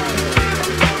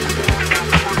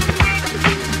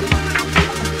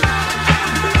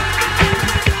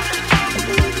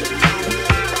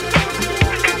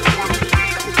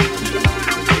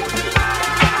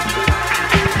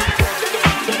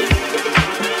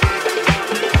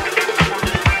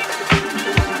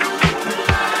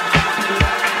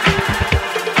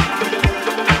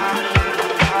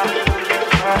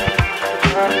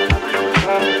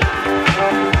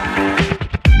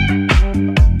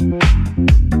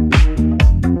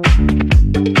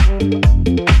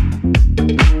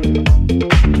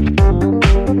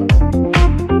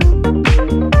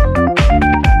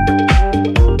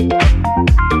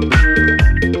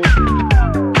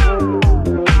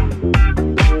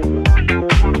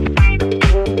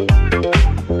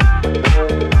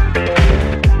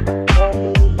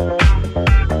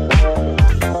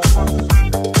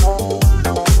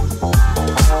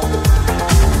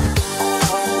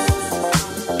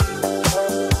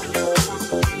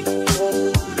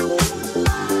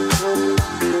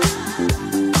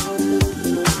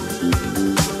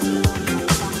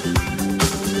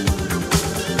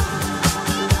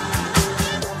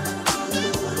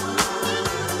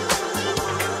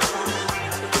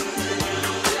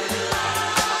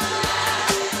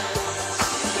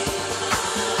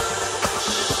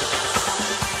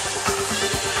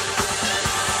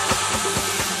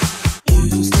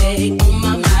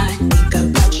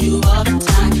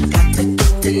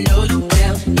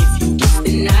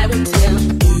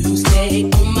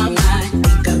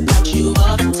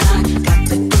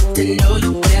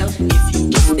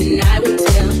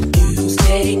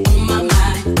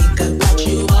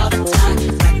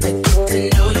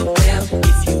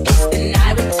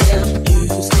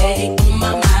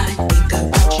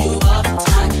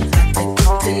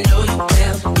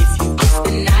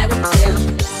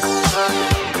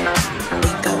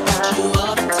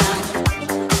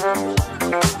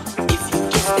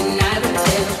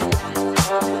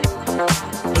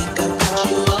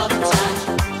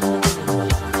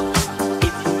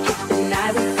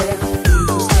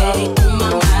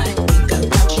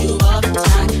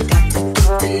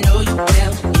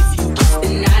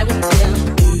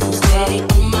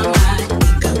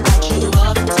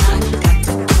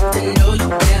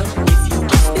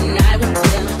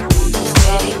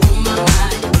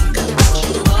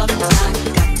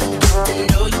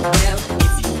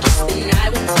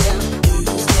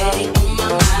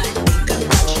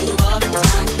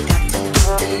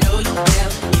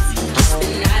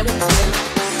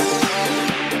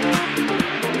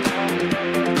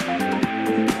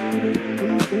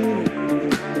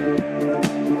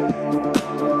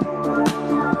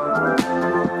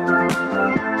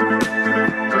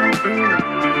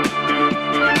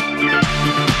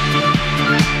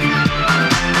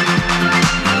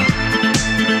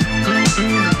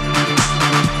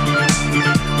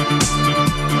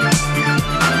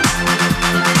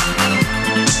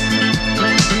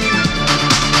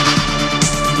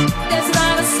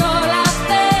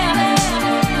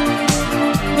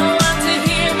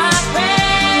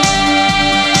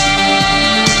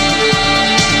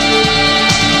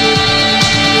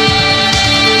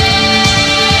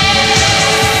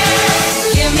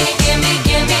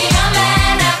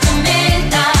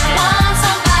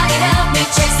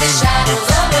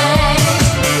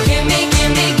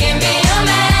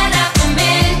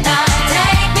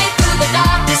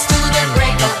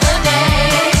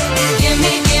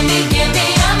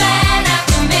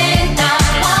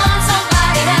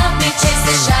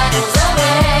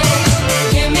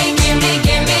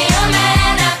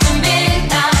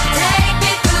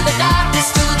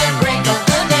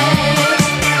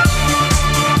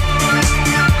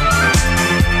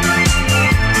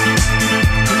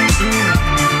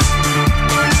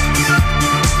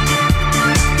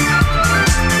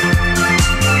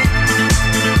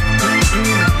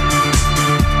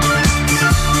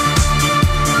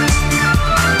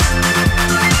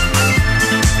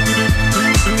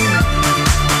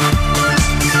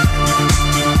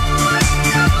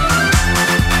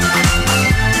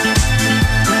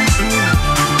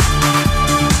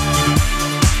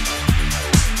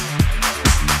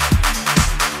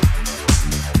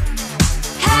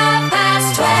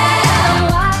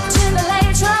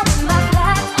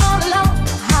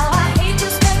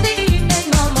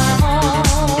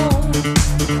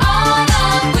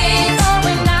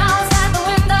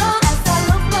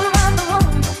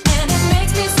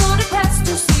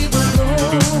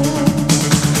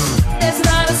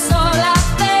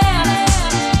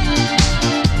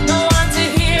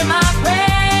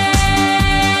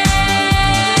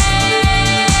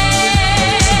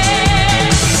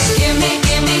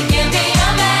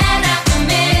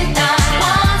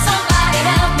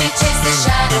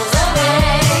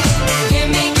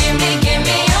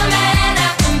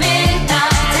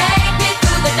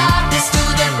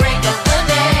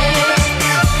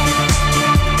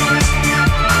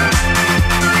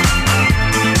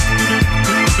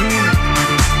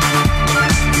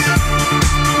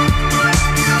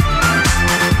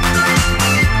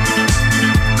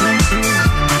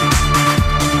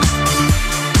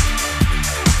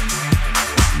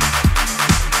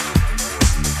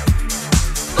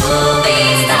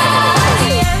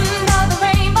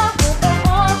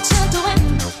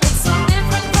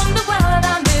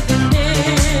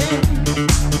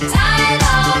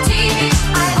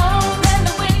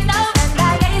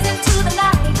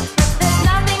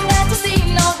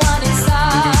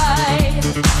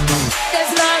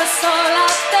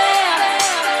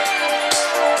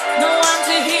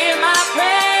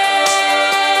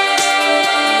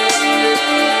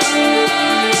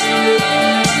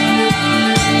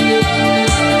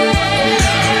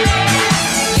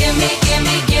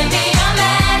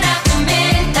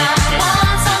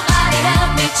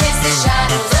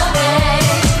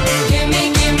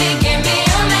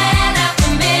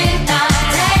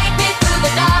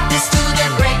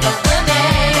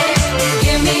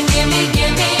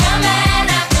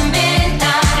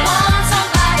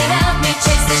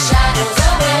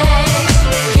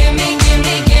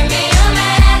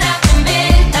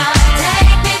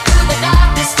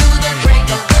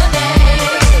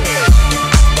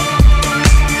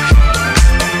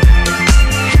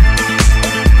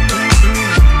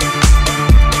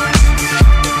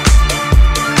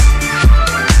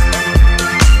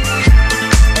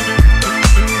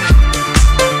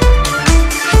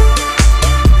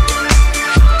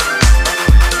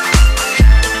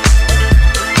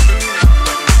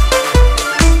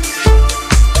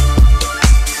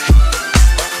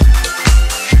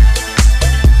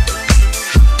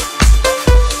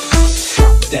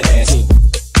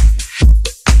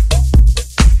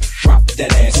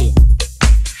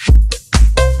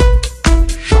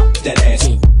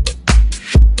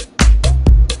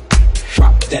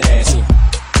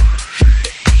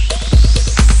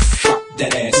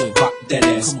 that ass, rock that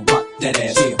ass, rock that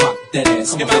ass, rock that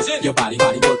ass. Come on, work your body,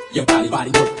 body work your body,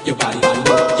 body work your body, body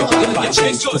work your body, body.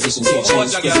 Change positions here,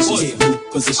 change positions here, new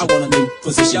position. I want a new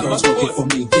position, girls, work it for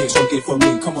me, girls, work it for me.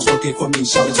 Come on, work it for me,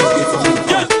 shout it, work it for me.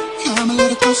 Come a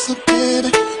little closer, baby.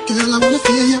 Girl, I wanna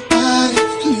feel your body.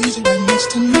 Please, you right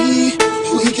next to me.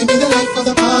 We can be the life of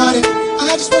the party.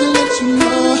 I just wanna let you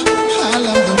know I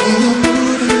love the way you're moving.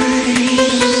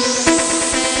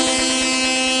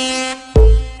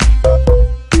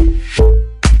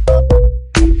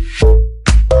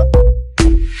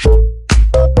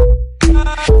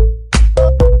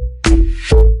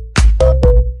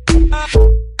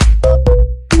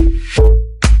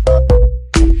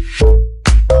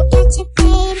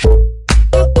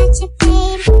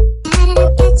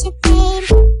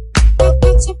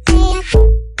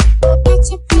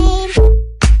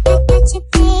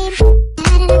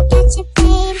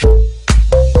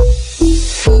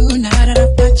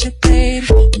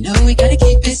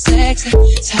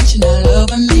 Touching all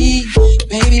over me,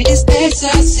 baby, it's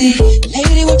ecstasy.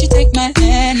 Lady, won't you take my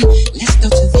hand? Let's go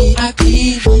to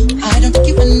VIP. I don't think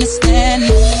you understand.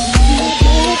 Rock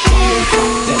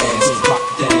that ass, rock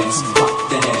that ass, rock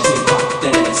that ass, rock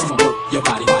that ass. Come on, work your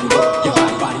body, body work your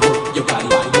body, body work your body,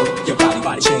 body work your body,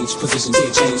 body. Change positions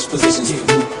here, change positions here,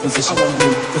 new position. I want a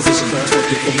new position, girls,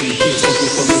 work it for me, girls, work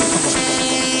it for me. Come on.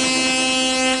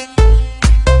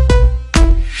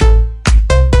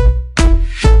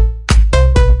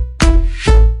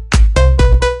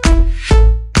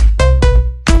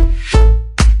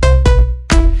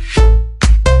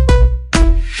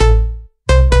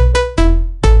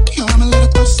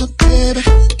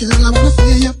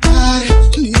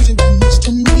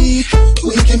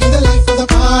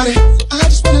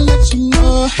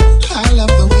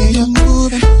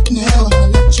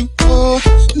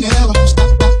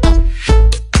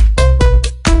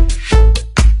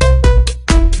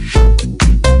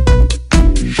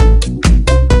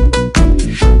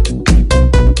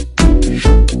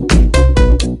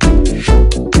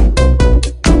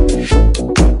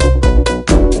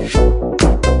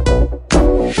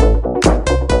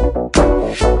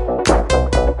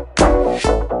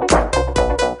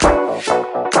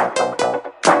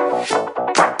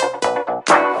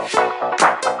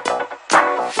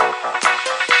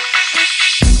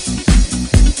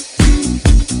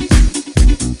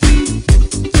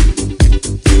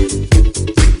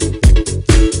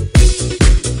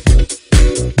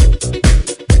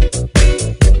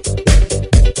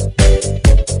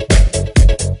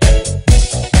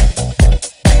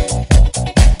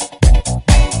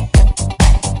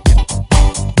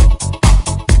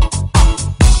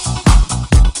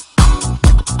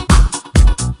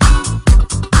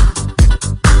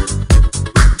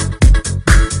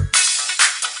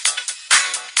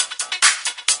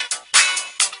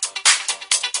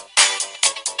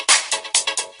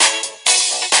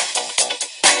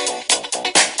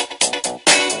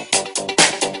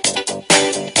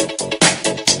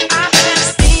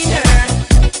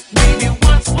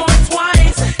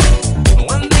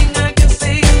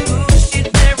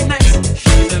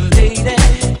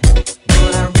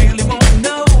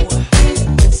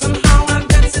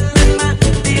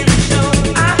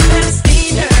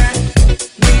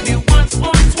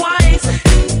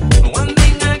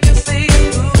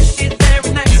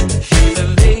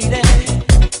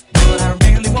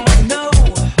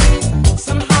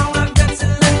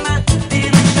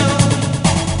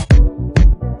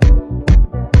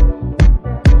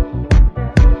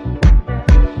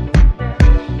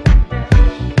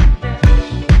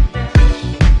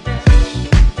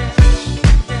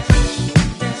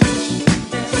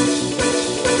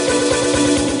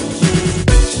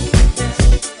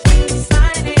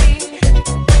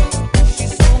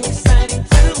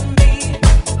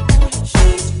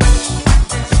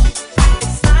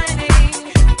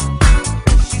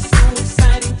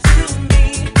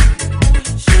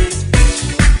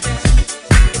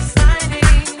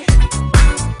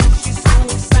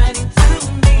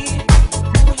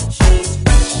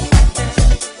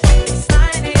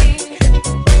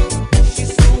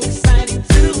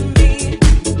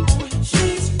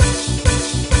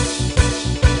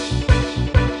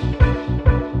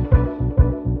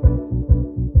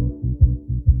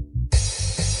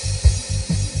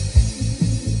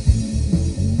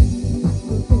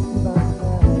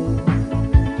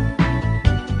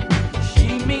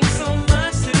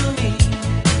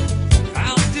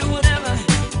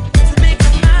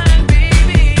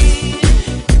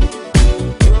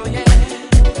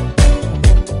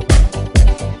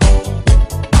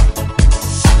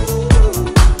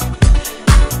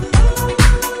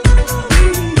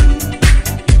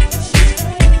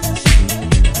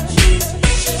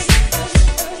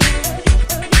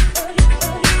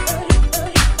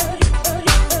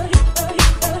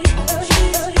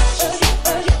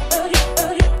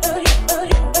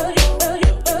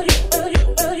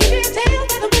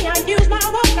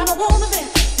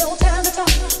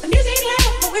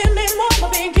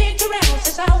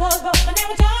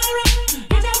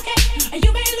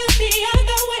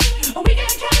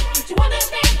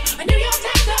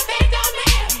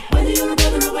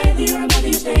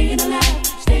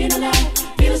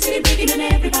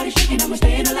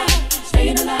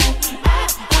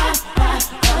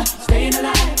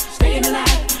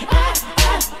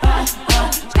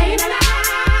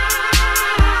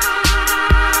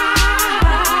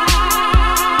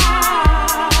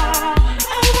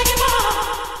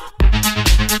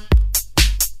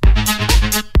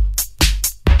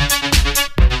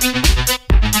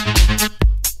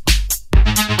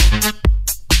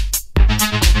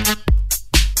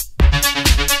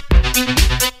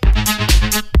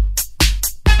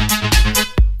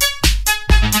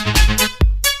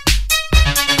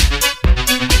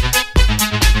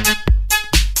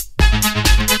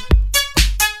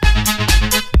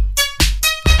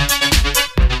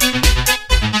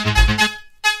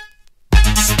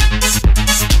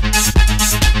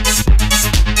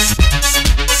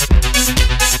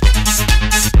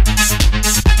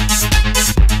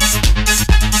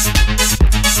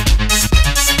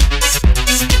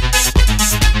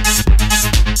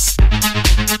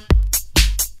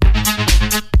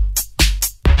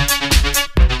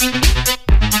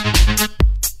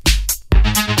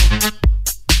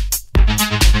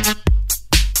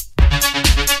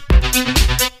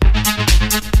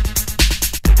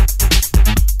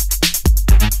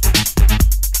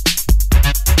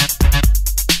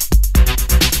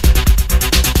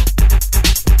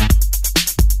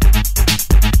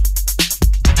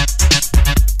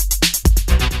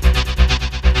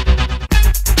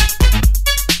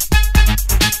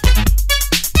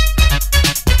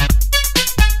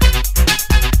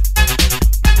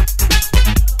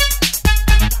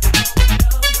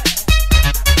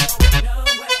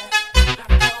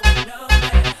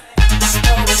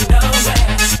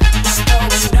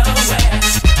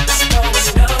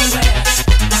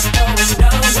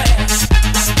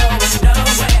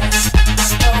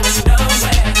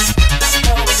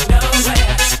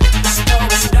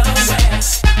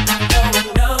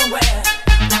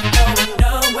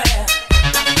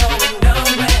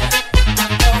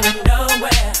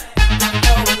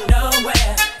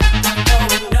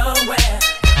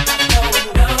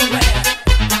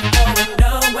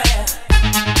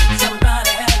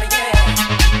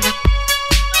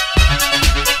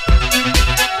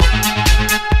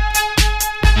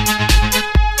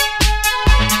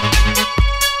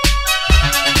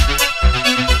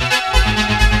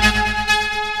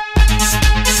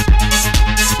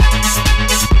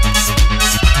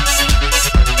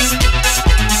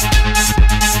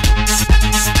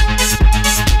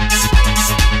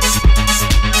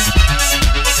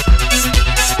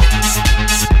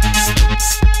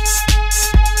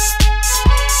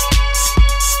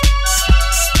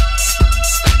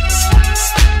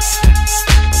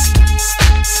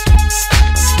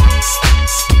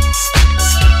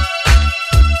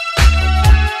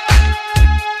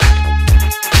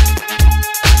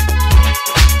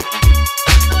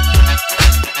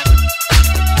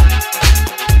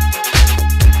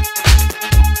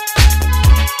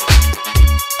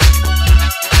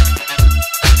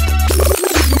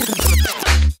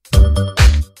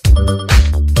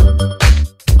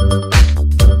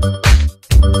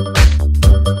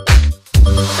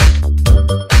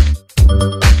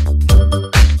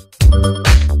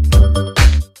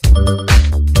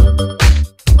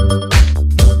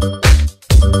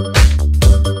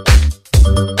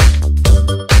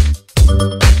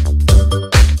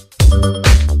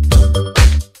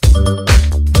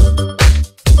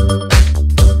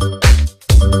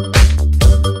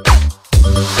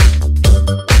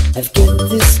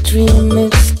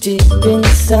 deep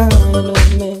inside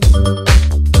of me.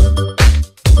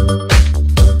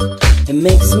 It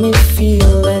makes me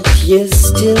feel that you're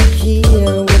still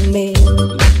here with me.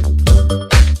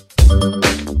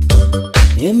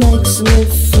 It makes me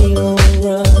feel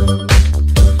alright.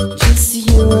 Just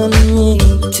you and me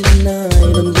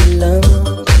tonight and the love.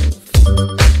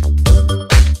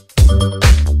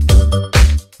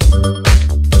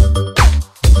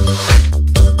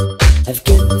 I've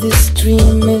got this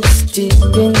dream, it's deep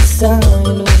inside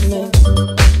of me.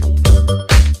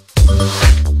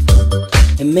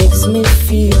 It makes me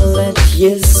feel that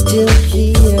you're still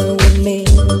here with me.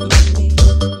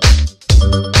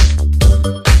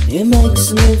 It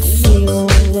makes me feel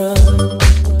alright.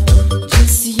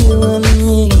 Just you and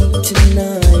me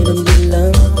tonight and we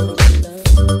love.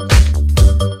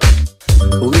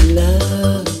 We love.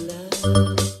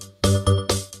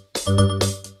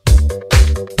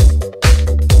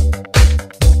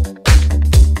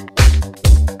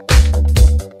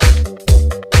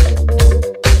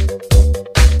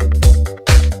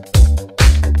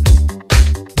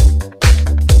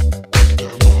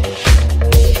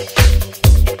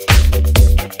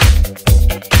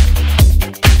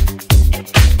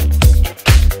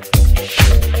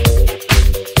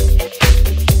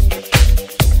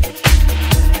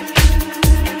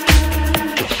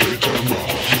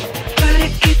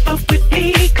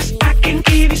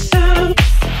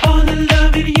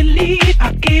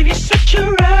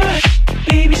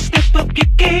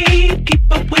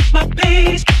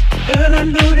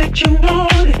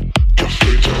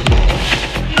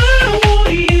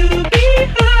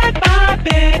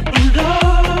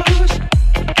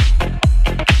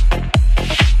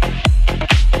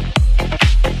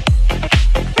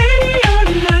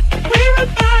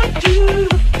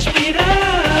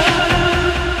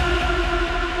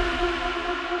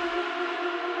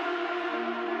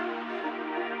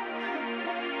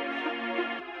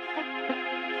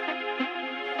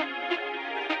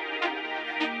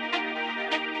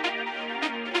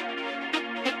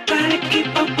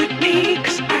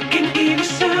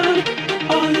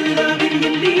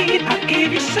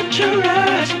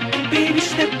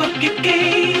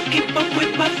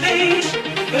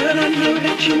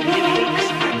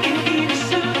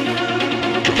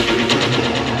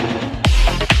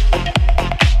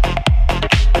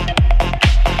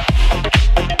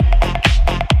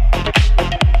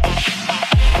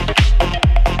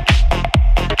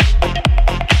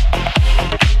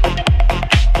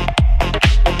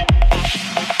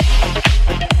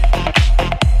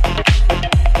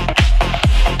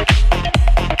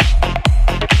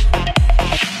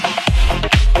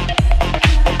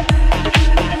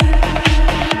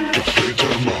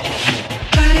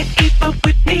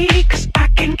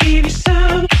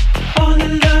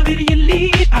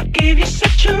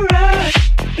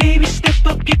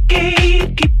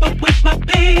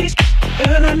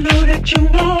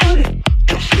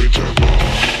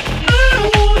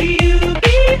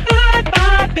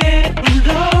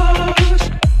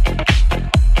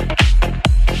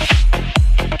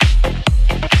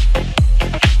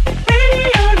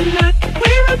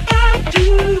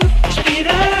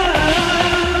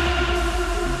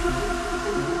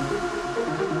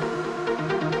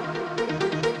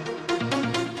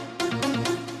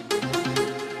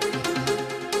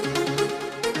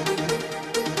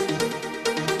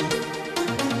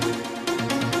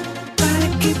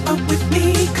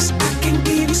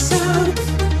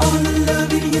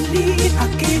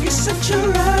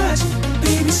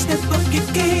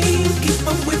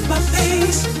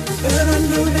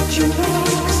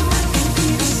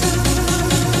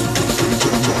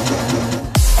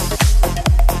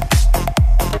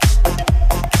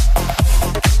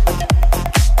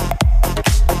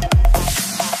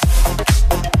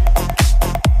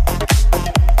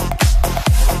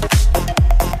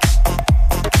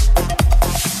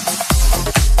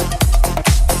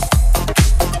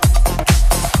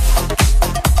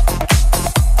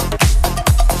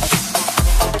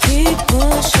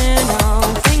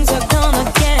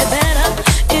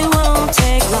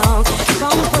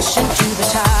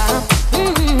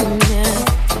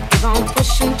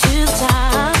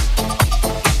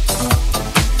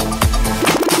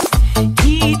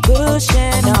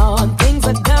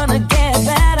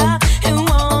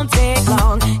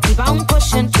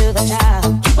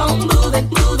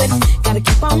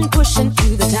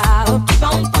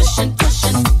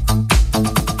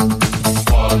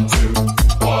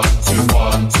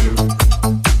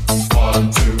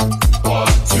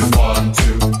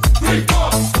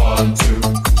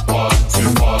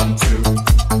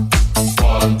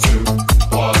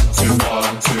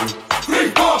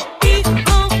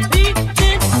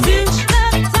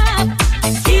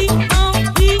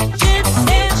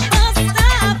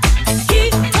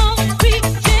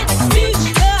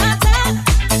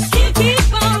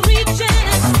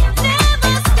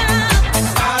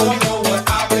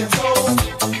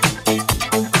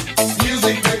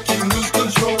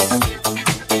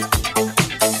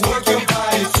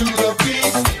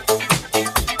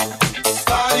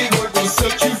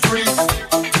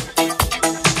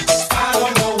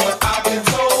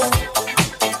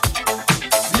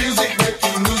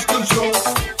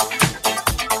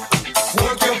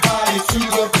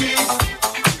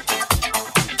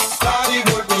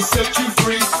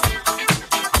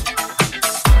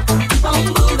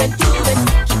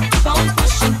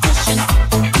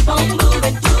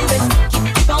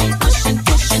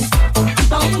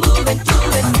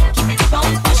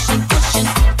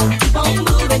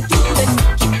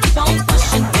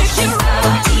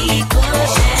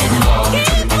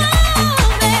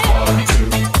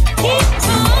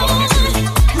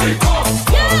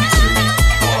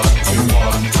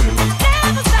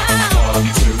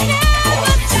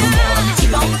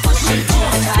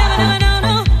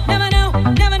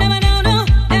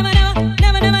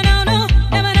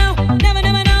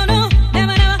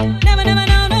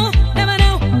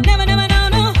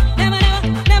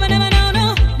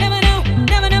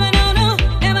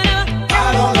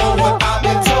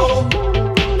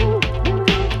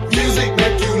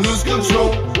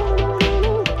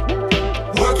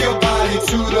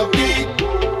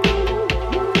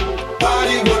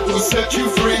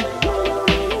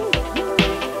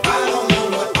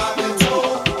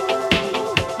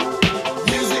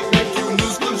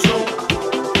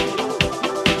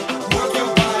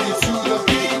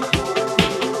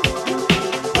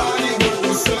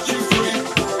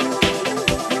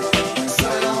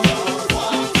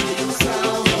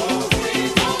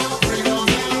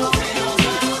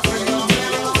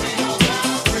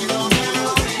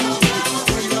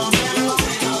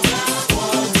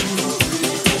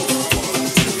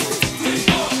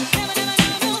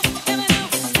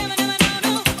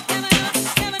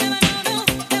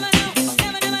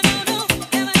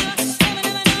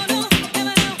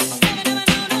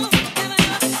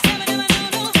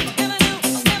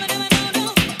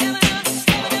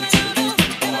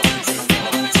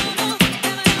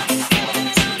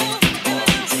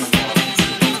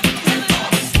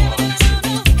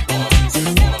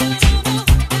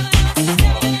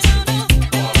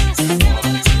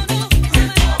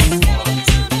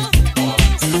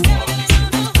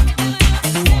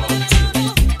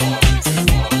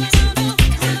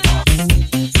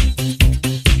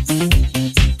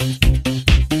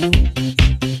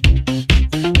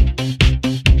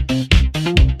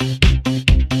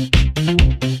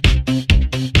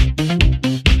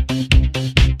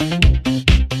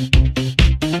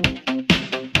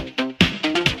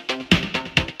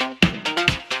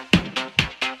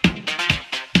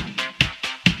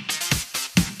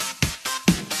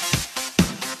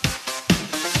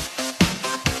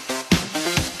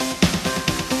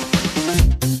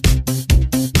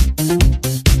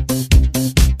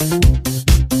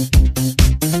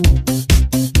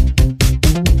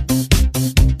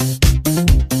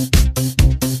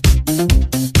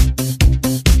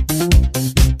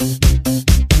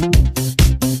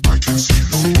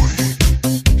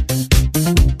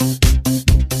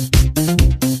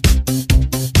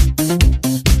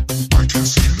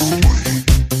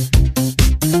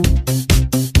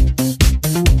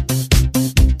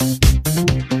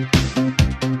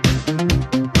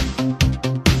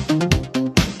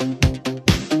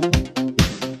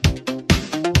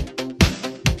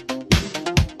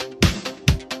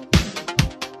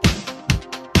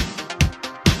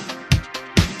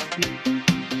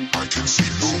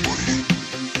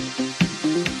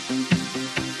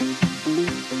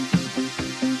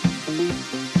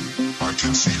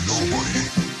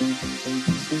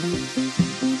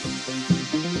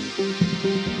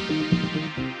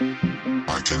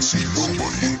 can see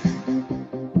nobody.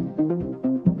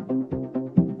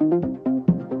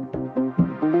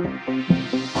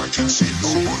 I can see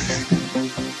nobody.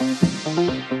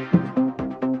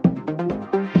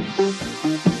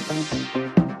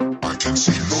 I can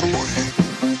see nobody.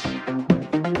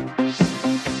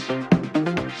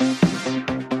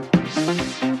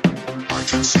 I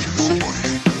can see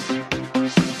nobody.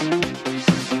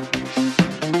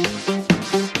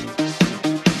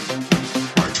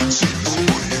 I can see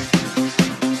nobody.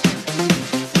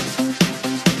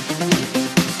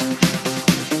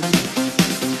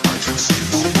 I can see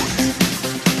nobody.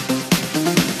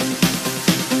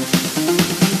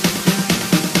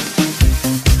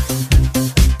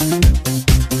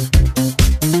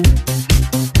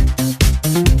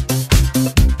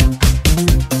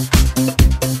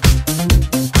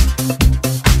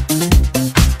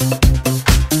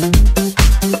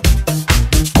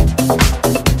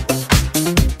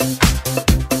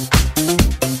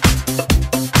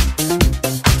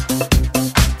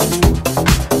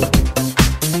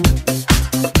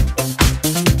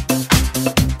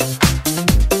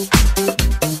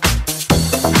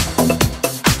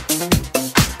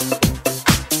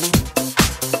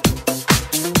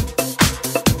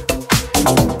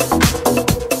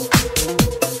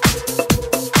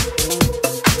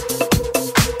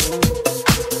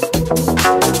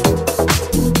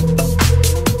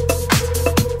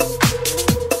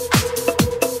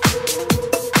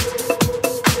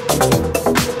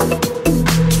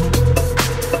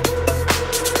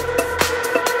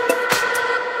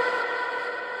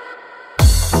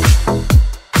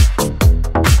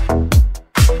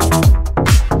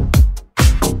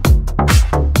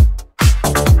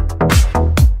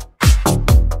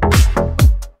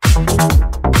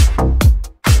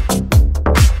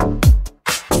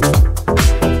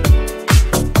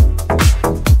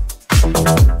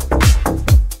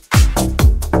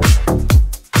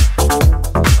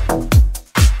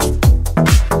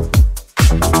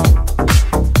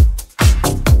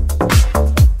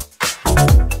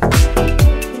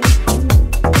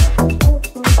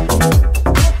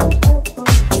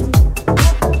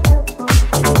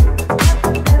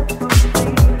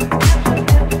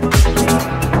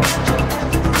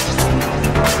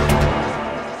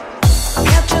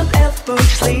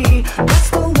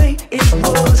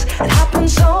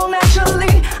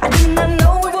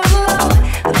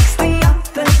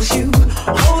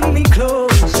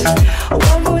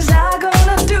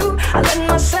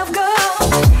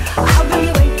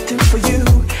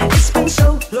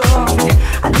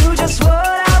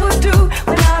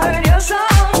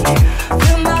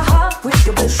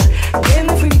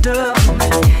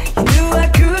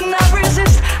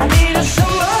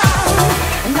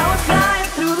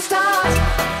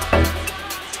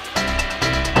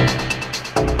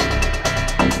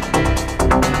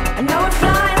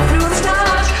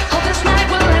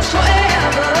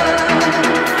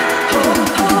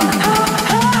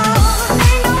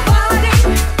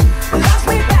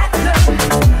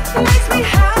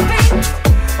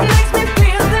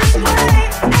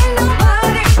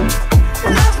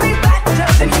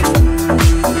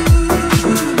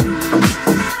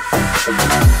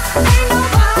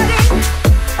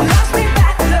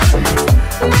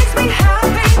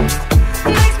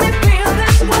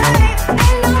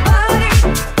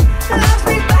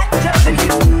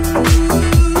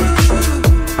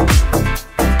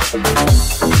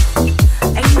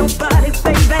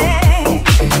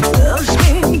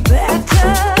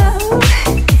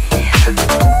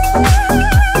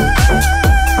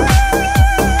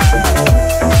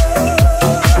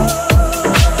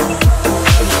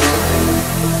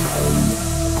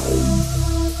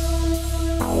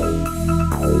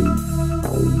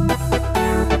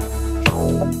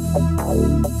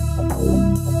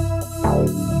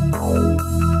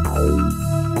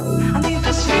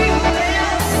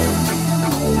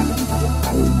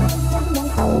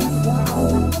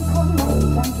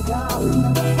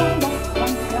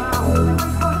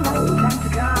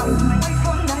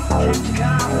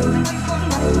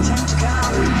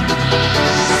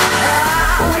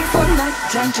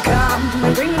 Time to come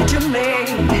and bring it to me.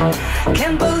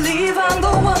 Can't believe I'm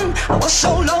the one. I was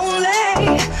so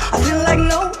lonely. I feel like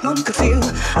no one could feel.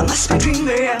 I must be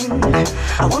dreaming.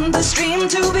 I want this dream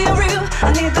to be real.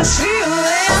 I need this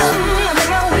feeling. I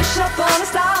make a wish upon a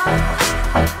star.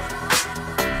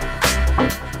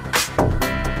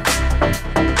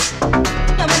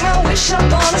 I make a wish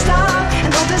upon a star,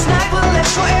 and hope this night will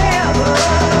last forever.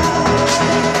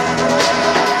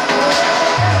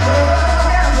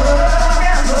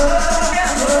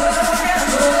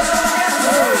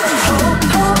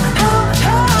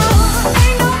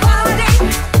 Ain't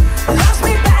nobody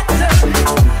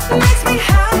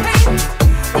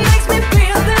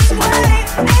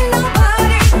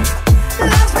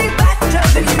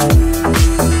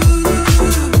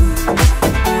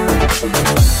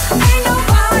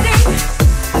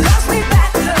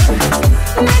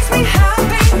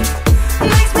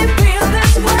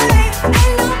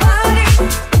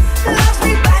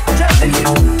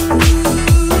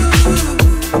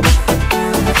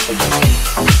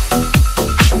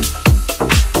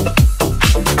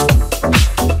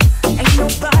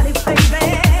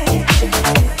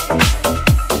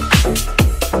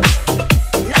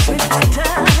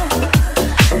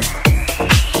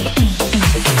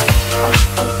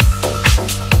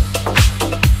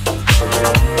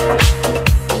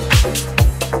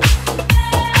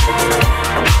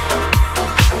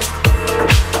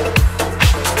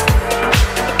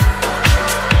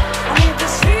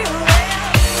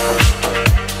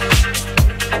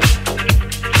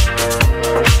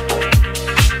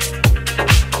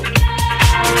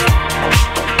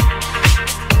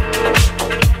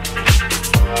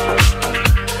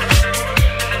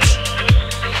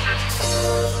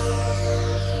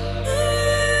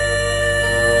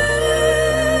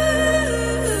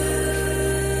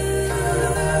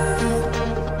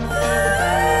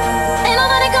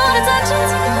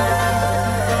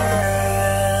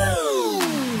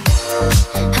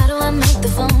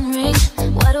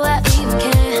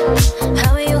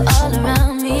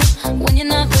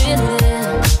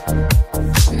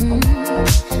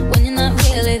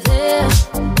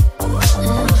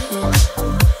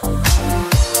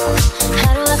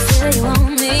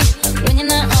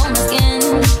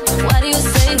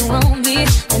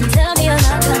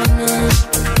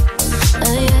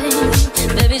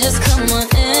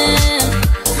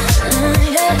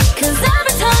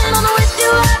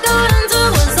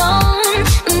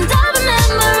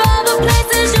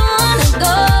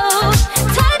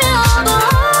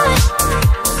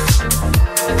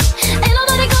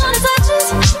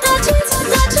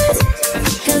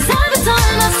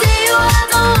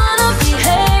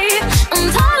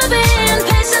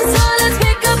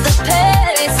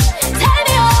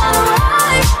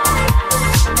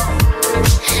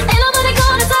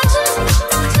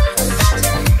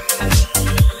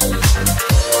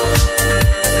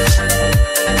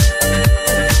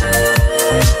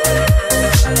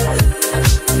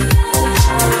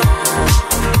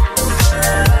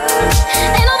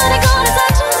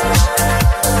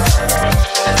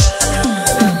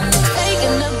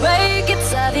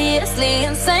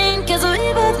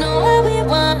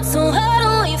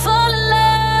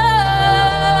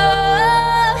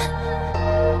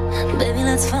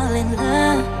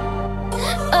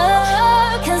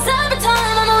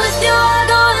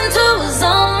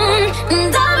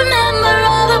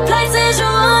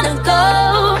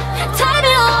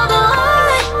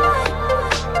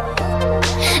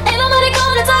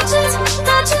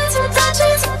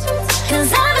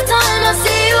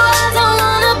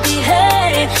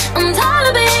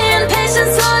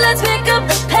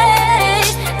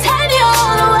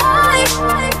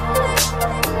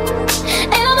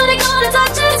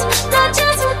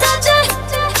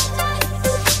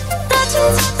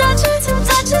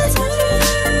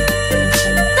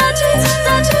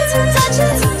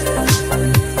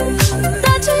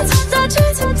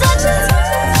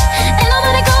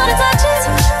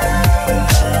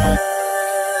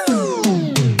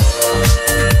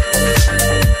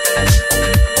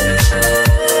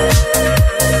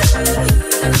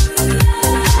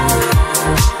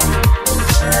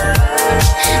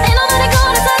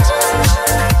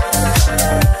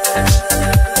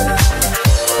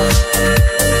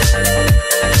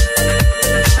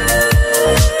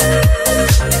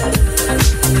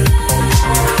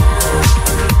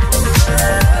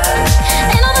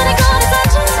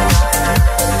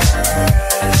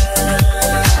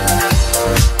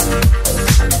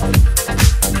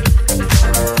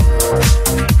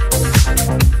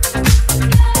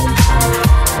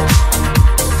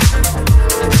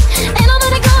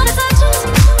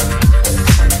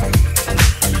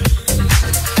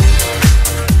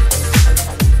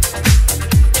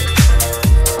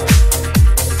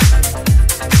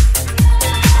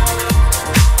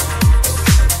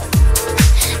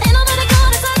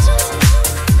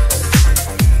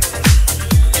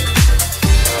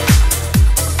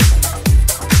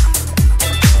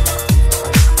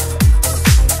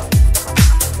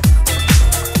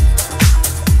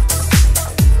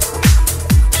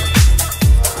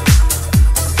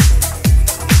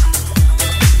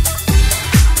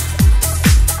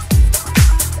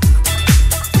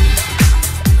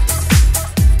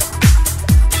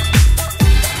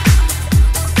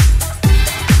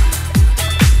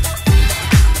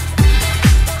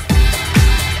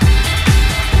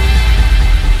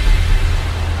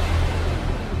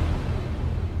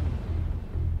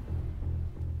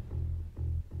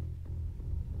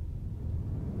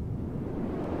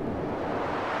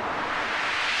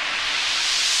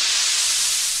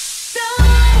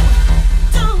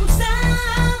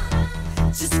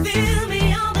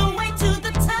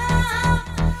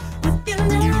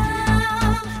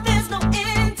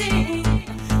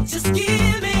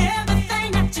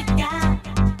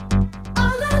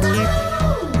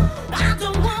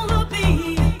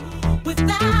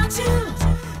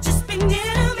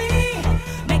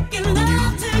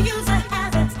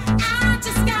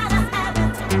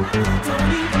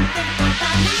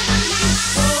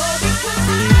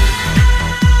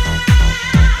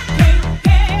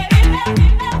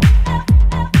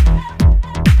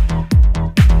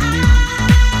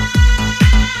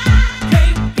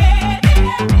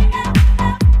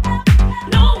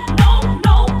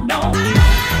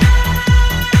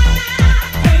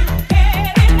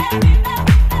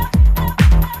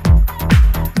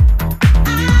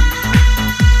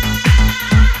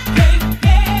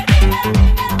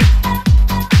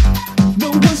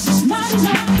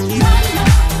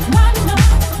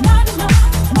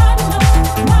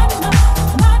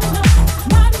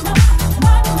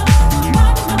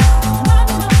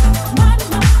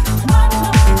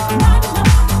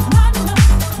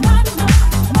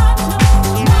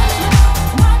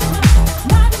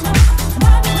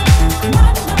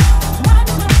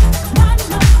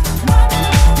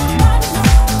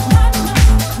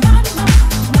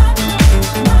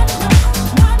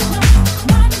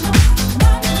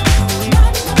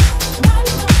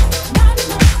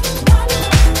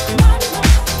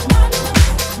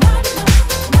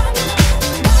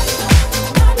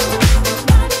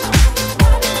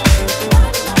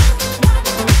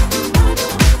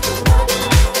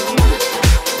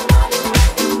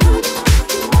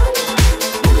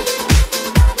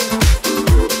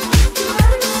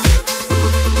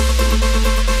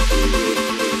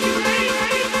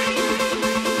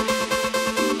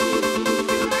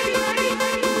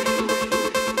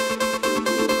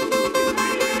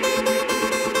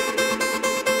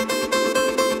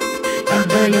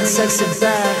sexy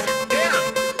back.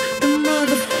 The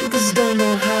motherfuckers don't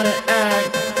know how to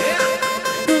act.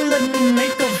 Don't let me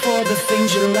make up for the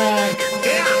things you lack.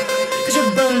 Cause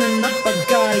you're burning up, I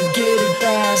gotta get it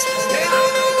fast.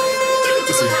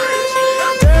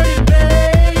 Dirty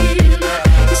babe,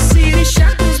 you see these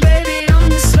shackles, baby, I'm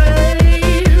the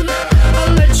slave.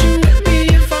 I'll let you hit me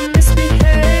if I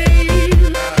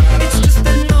misbehave. It's just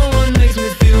that no one makes me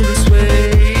feel this way.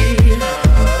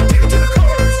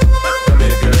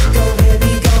 Go ahead,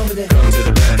 be gone with it. Come to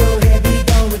the back. Go ahead, be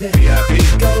gone with it. VIP.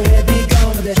 Go ahead, be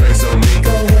gone with it. Drinks on me.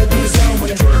 Go ahead, be gone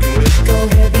with it. Go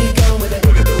ahead, be gone with it.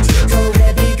 Look at those hips. Go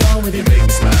ahead, be gone with it. You make me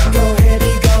smile. Go ahead,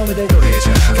 be gone with it. Go ahead,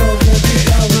 child. Go ahead, be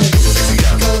gone with it. Sexy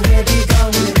out. Go ahead, be gone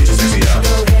with it. Get your sexy out. Go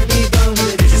ahead, be gone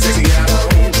with it. Get your sexy out. Go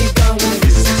ahead, be gone with it.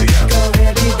 Get your sexy out. Go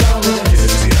ahead, be gone with it. Get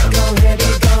your sexy out. Go ahead, be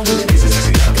gone with it. Get your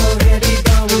sexy out. Go ahead, be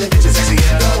gone with it. Get your sexy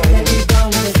out. Go ahead, be gone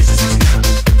with it. Get your sexy out.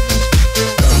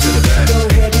 Come to the back. Go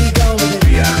ahead, be gone with it.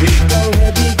 VIP. Go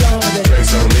ahead, be gone with it.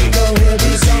 Drinks on me. Go ahead, be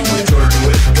gone with it. Twerking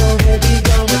with. Go ahead, be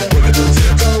gone with it. Look at those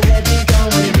hips. Go ahead, be gone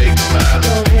with it. You make me smile.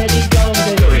 Go ahead, be gone with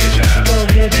it. Go ahead, child. Go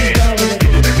ahead, be gone with it.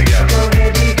 Get your sexy out. Go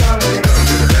ahead, be gone with it. Come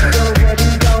to the back. Go ahead, be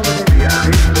gone with it.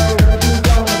 VIP. Go ahead, be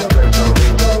gone with it. Drinks on me.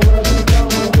 Go ahead,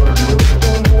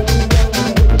 be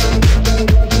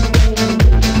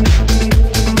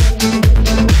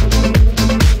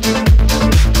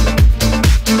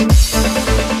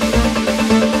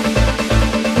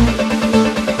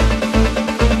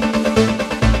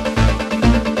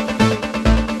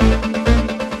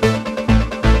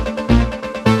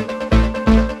with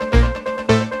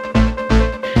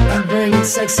it. I'm bringing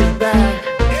sexy back.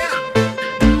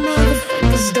 The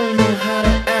motherfuckers don't know how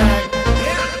to act.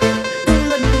 Don't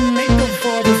let me make up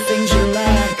for the things you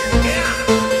lack.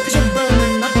 Cause you're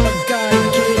burning up, I gotta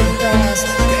get it fast.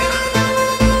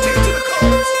 Take it to the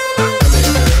chorus.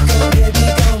 Go ahead, be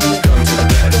gone with it. Come to the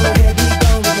back. Go ahead, be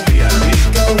gone with it. VIP.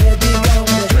 Go ahead, be gone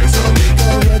with it. Drinks on me. Go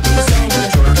ahead, be gone with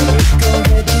it. Twerking with. Go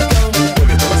ahead, be gone with it.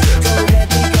 Look at those hips. Go ahead,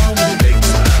 be gone with it. Make me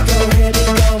smile. Go ahead, be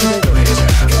gone with it. Go ahead,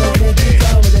 child. Go ahead, be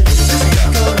gone with it. Get your sexy out.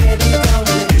 Go ahead, be gone with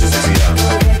it. Get your sexy out. Go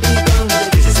ahead,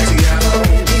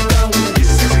 be gone with it.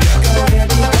 Get your sexy out. Go ahead, be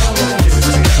gone with it. Get your sexy out. Go ahead, be gone with it. Get your sexy out. Go ahead, be gone with it. Get your sexy out. Go ahead, be gone with it. Get your sexy out.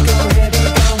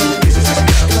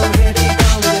 Go ahead, be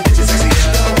gone with it. Get your sexy out.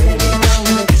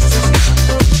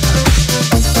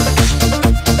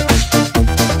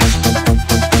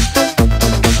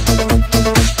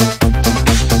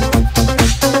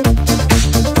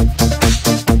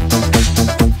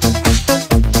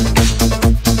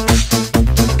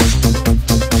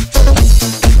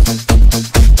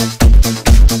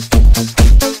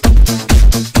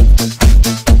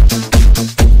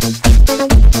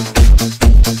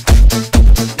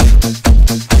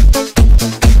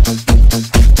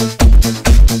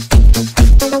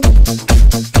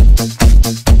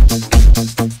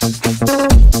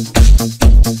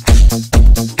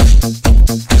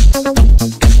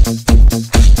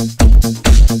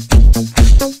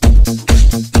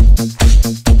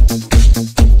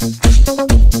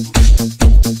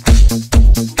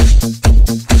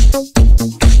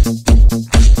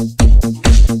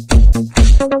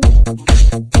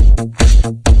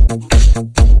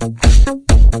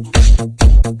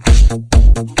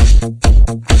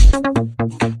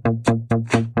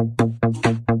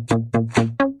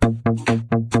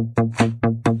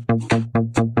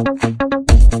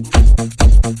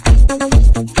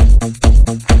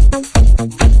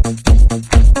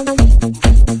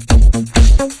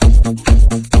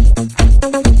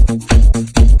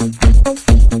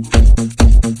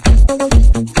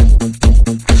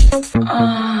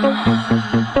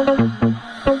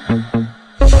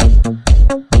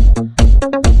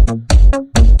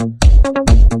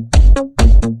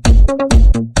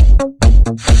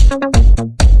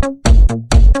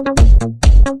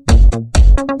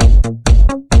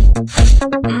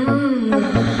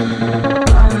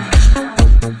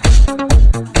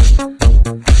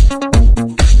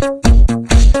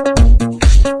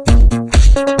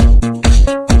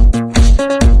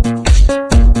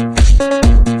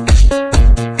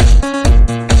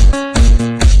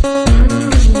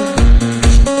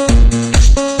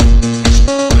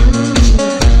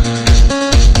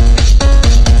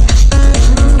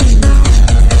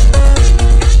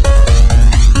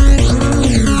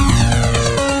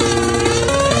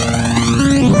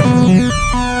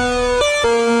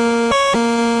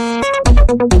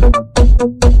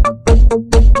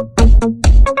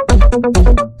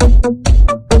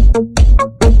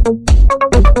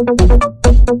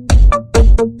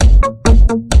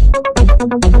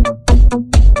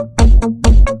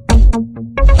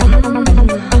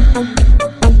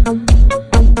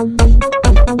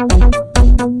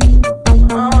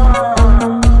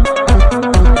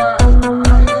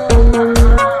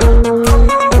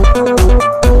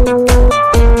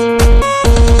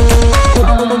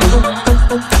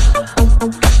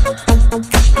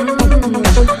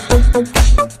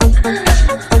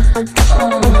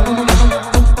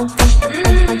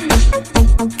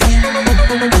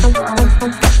 Bring it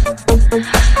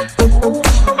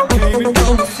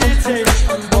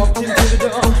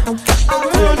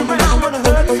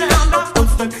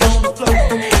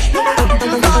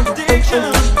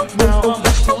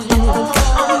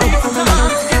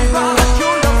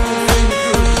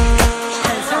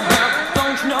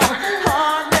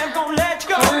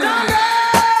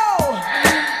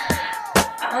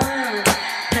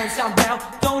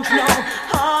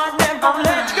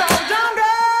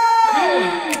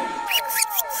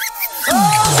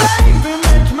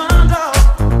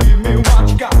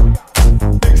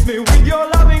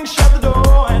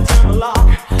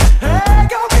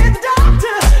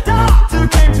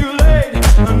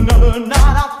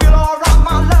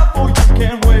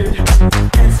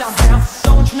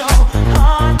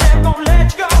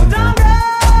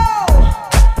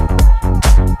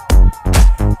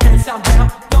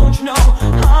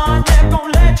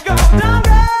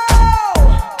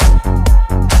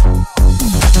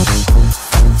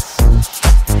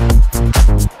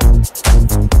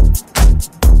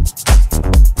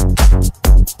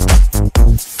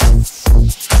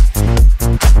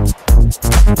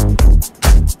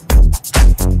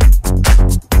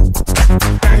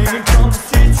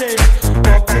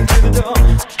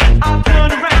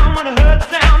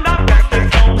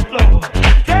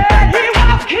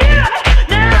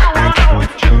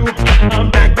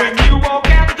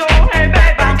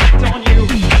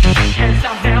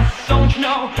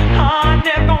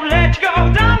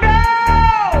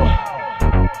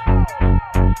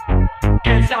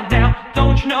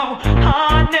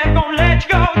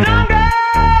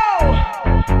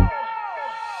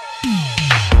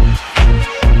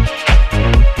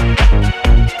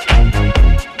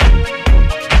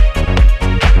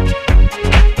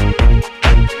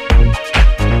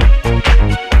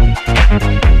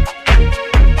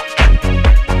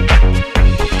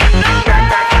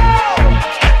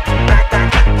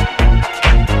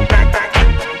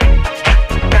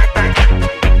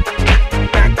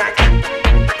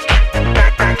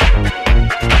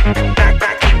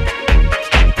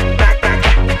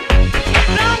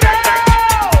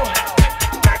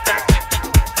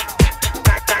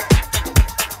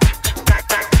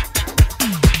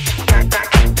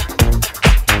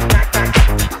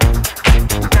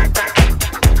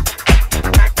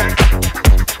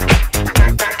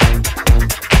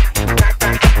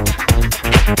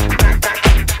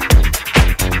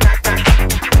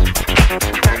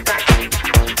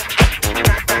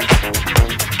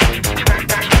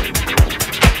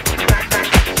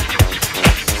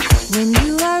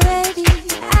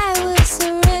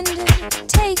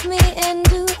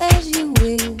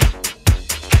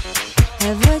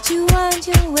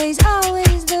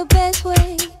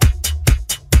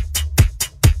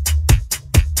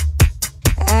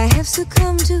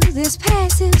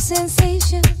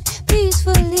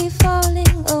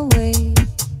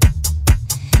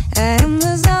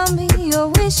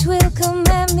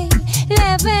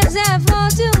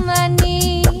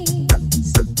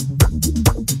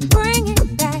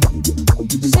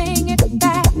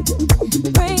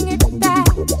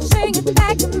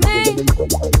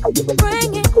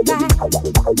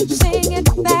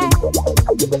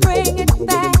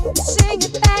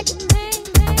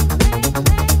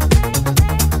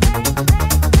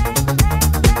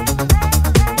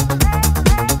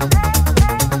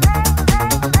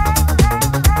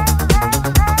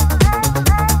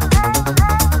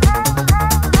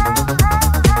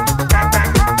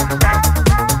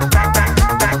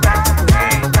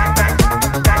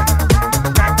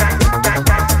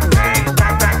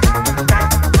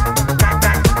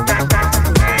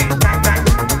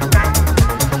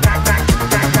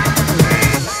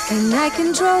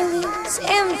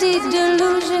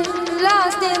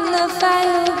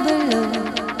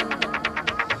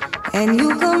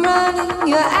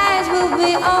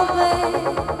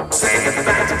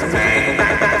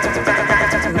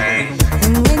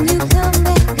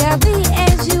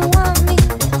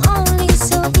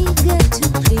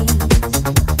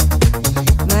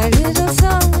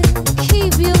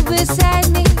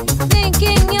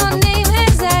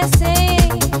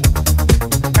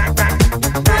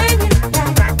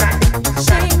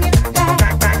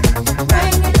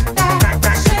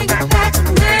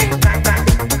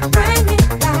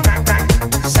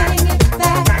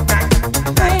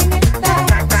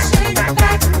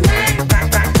back to me.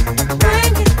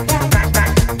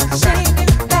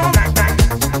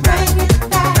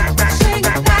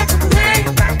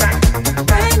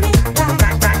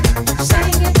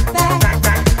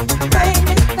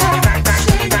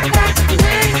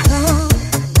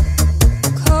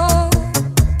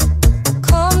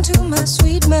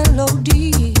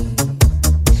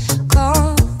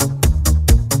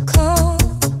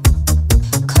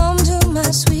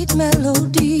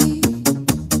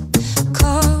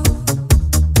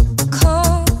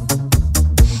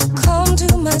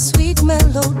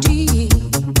 melody.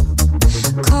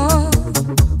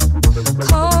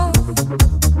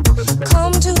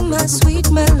 Come to my sweet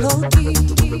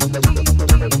melody.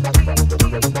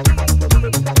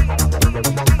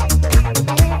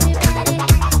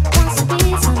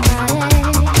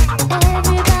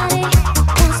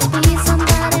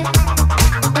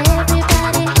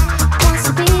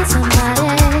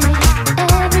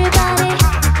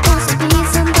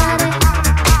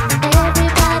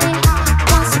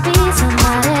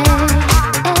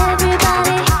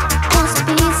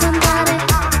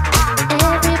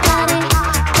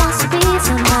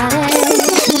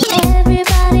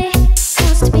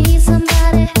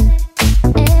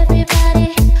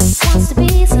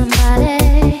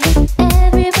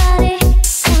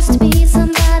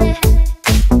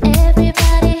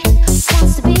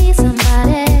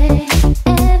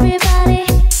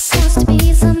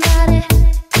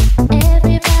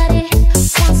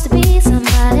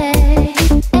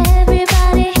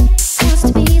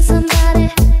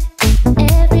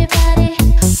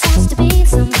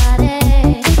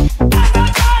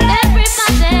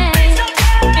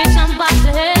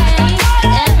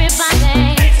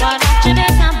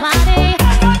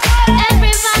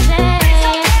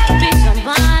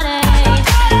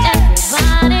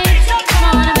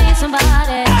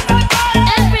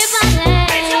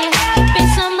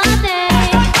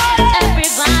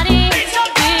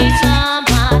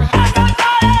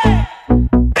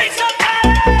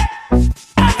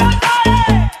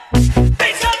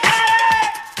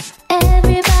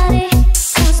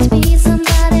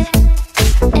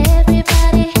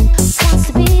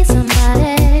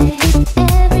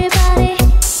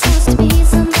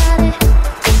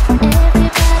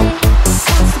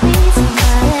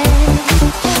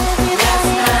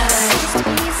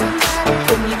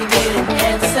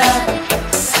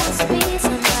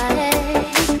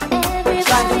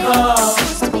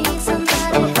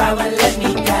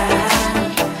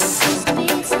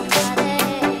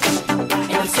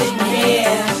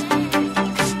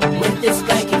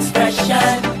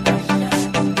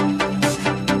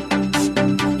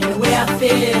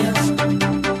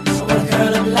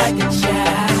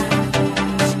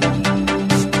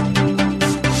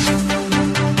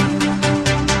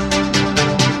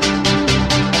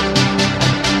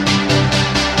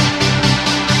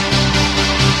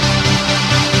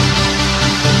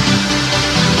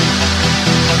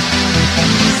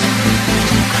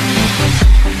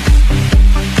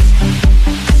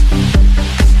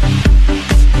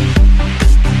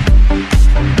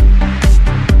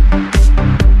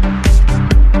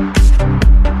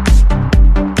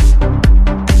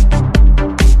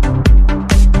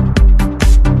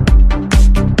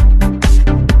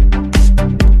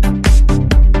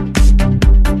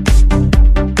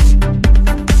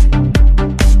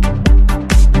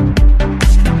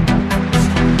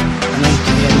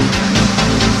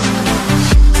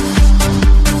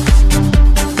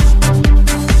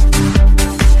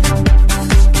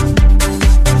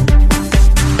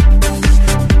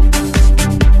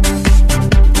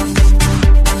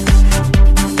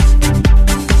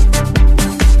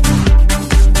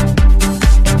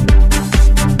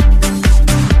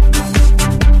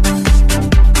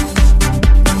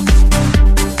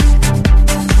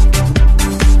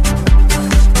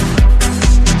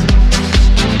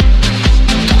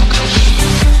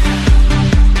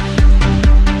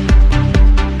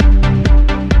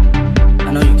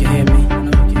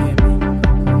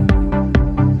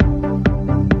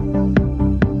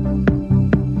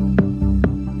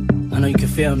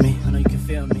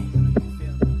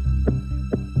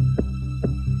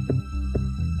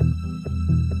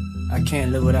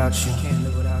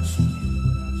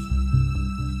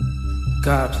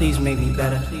 God, please make me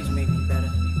better.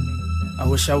 I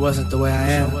wish I wasn't the way I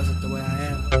am.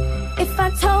 If I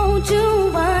told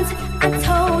you once, I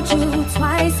told you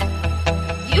twice.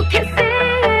 You can see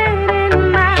it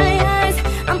in my eyes.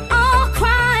 I'm all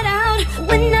cried out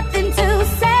with nothing to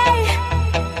say.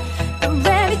 You're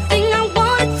everything I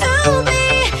wanted to be.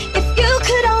 If you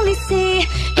could only see,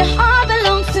 your heart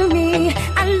belongs to me.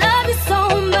 I love you so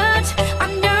much,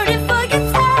 I'm yearning for your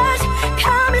touch.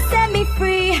 Come and set me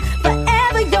free,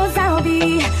 forever yours I'll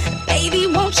be. Baby,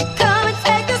 won't you come and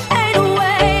take this pain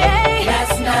away?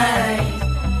 Last night,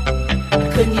 I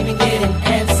couldn't even get an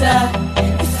answer.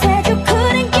 You said you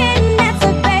couldn't get an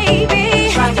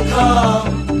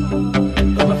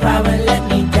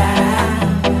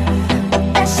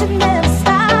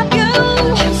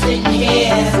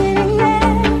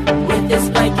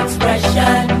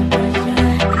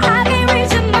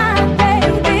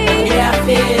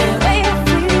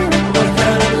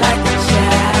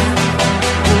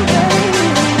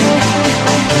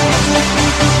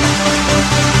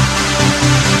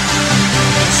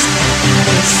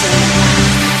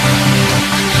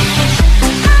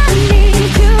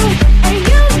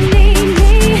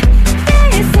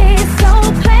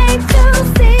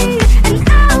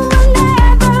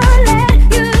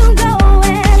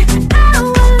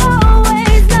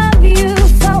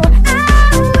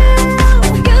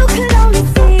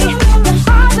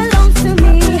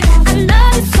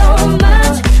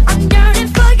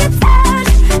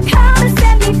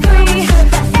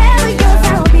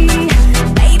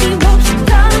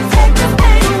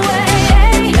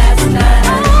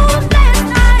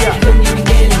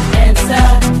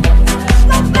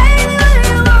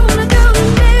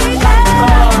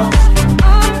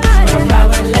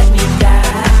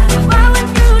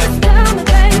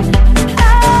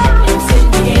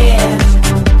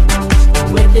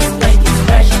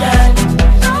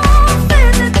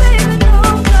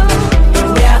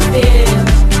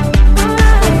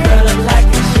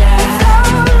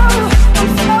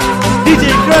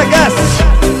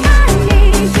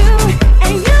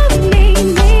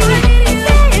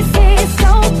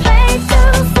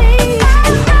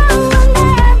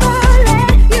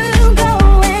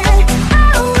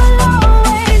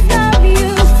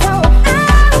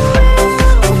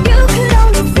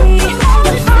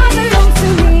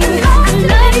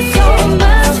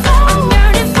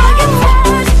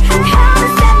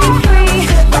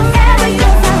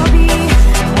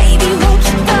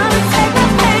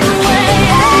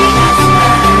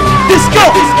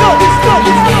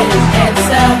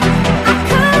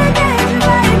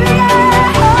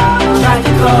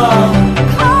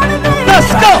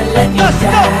let me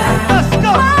down.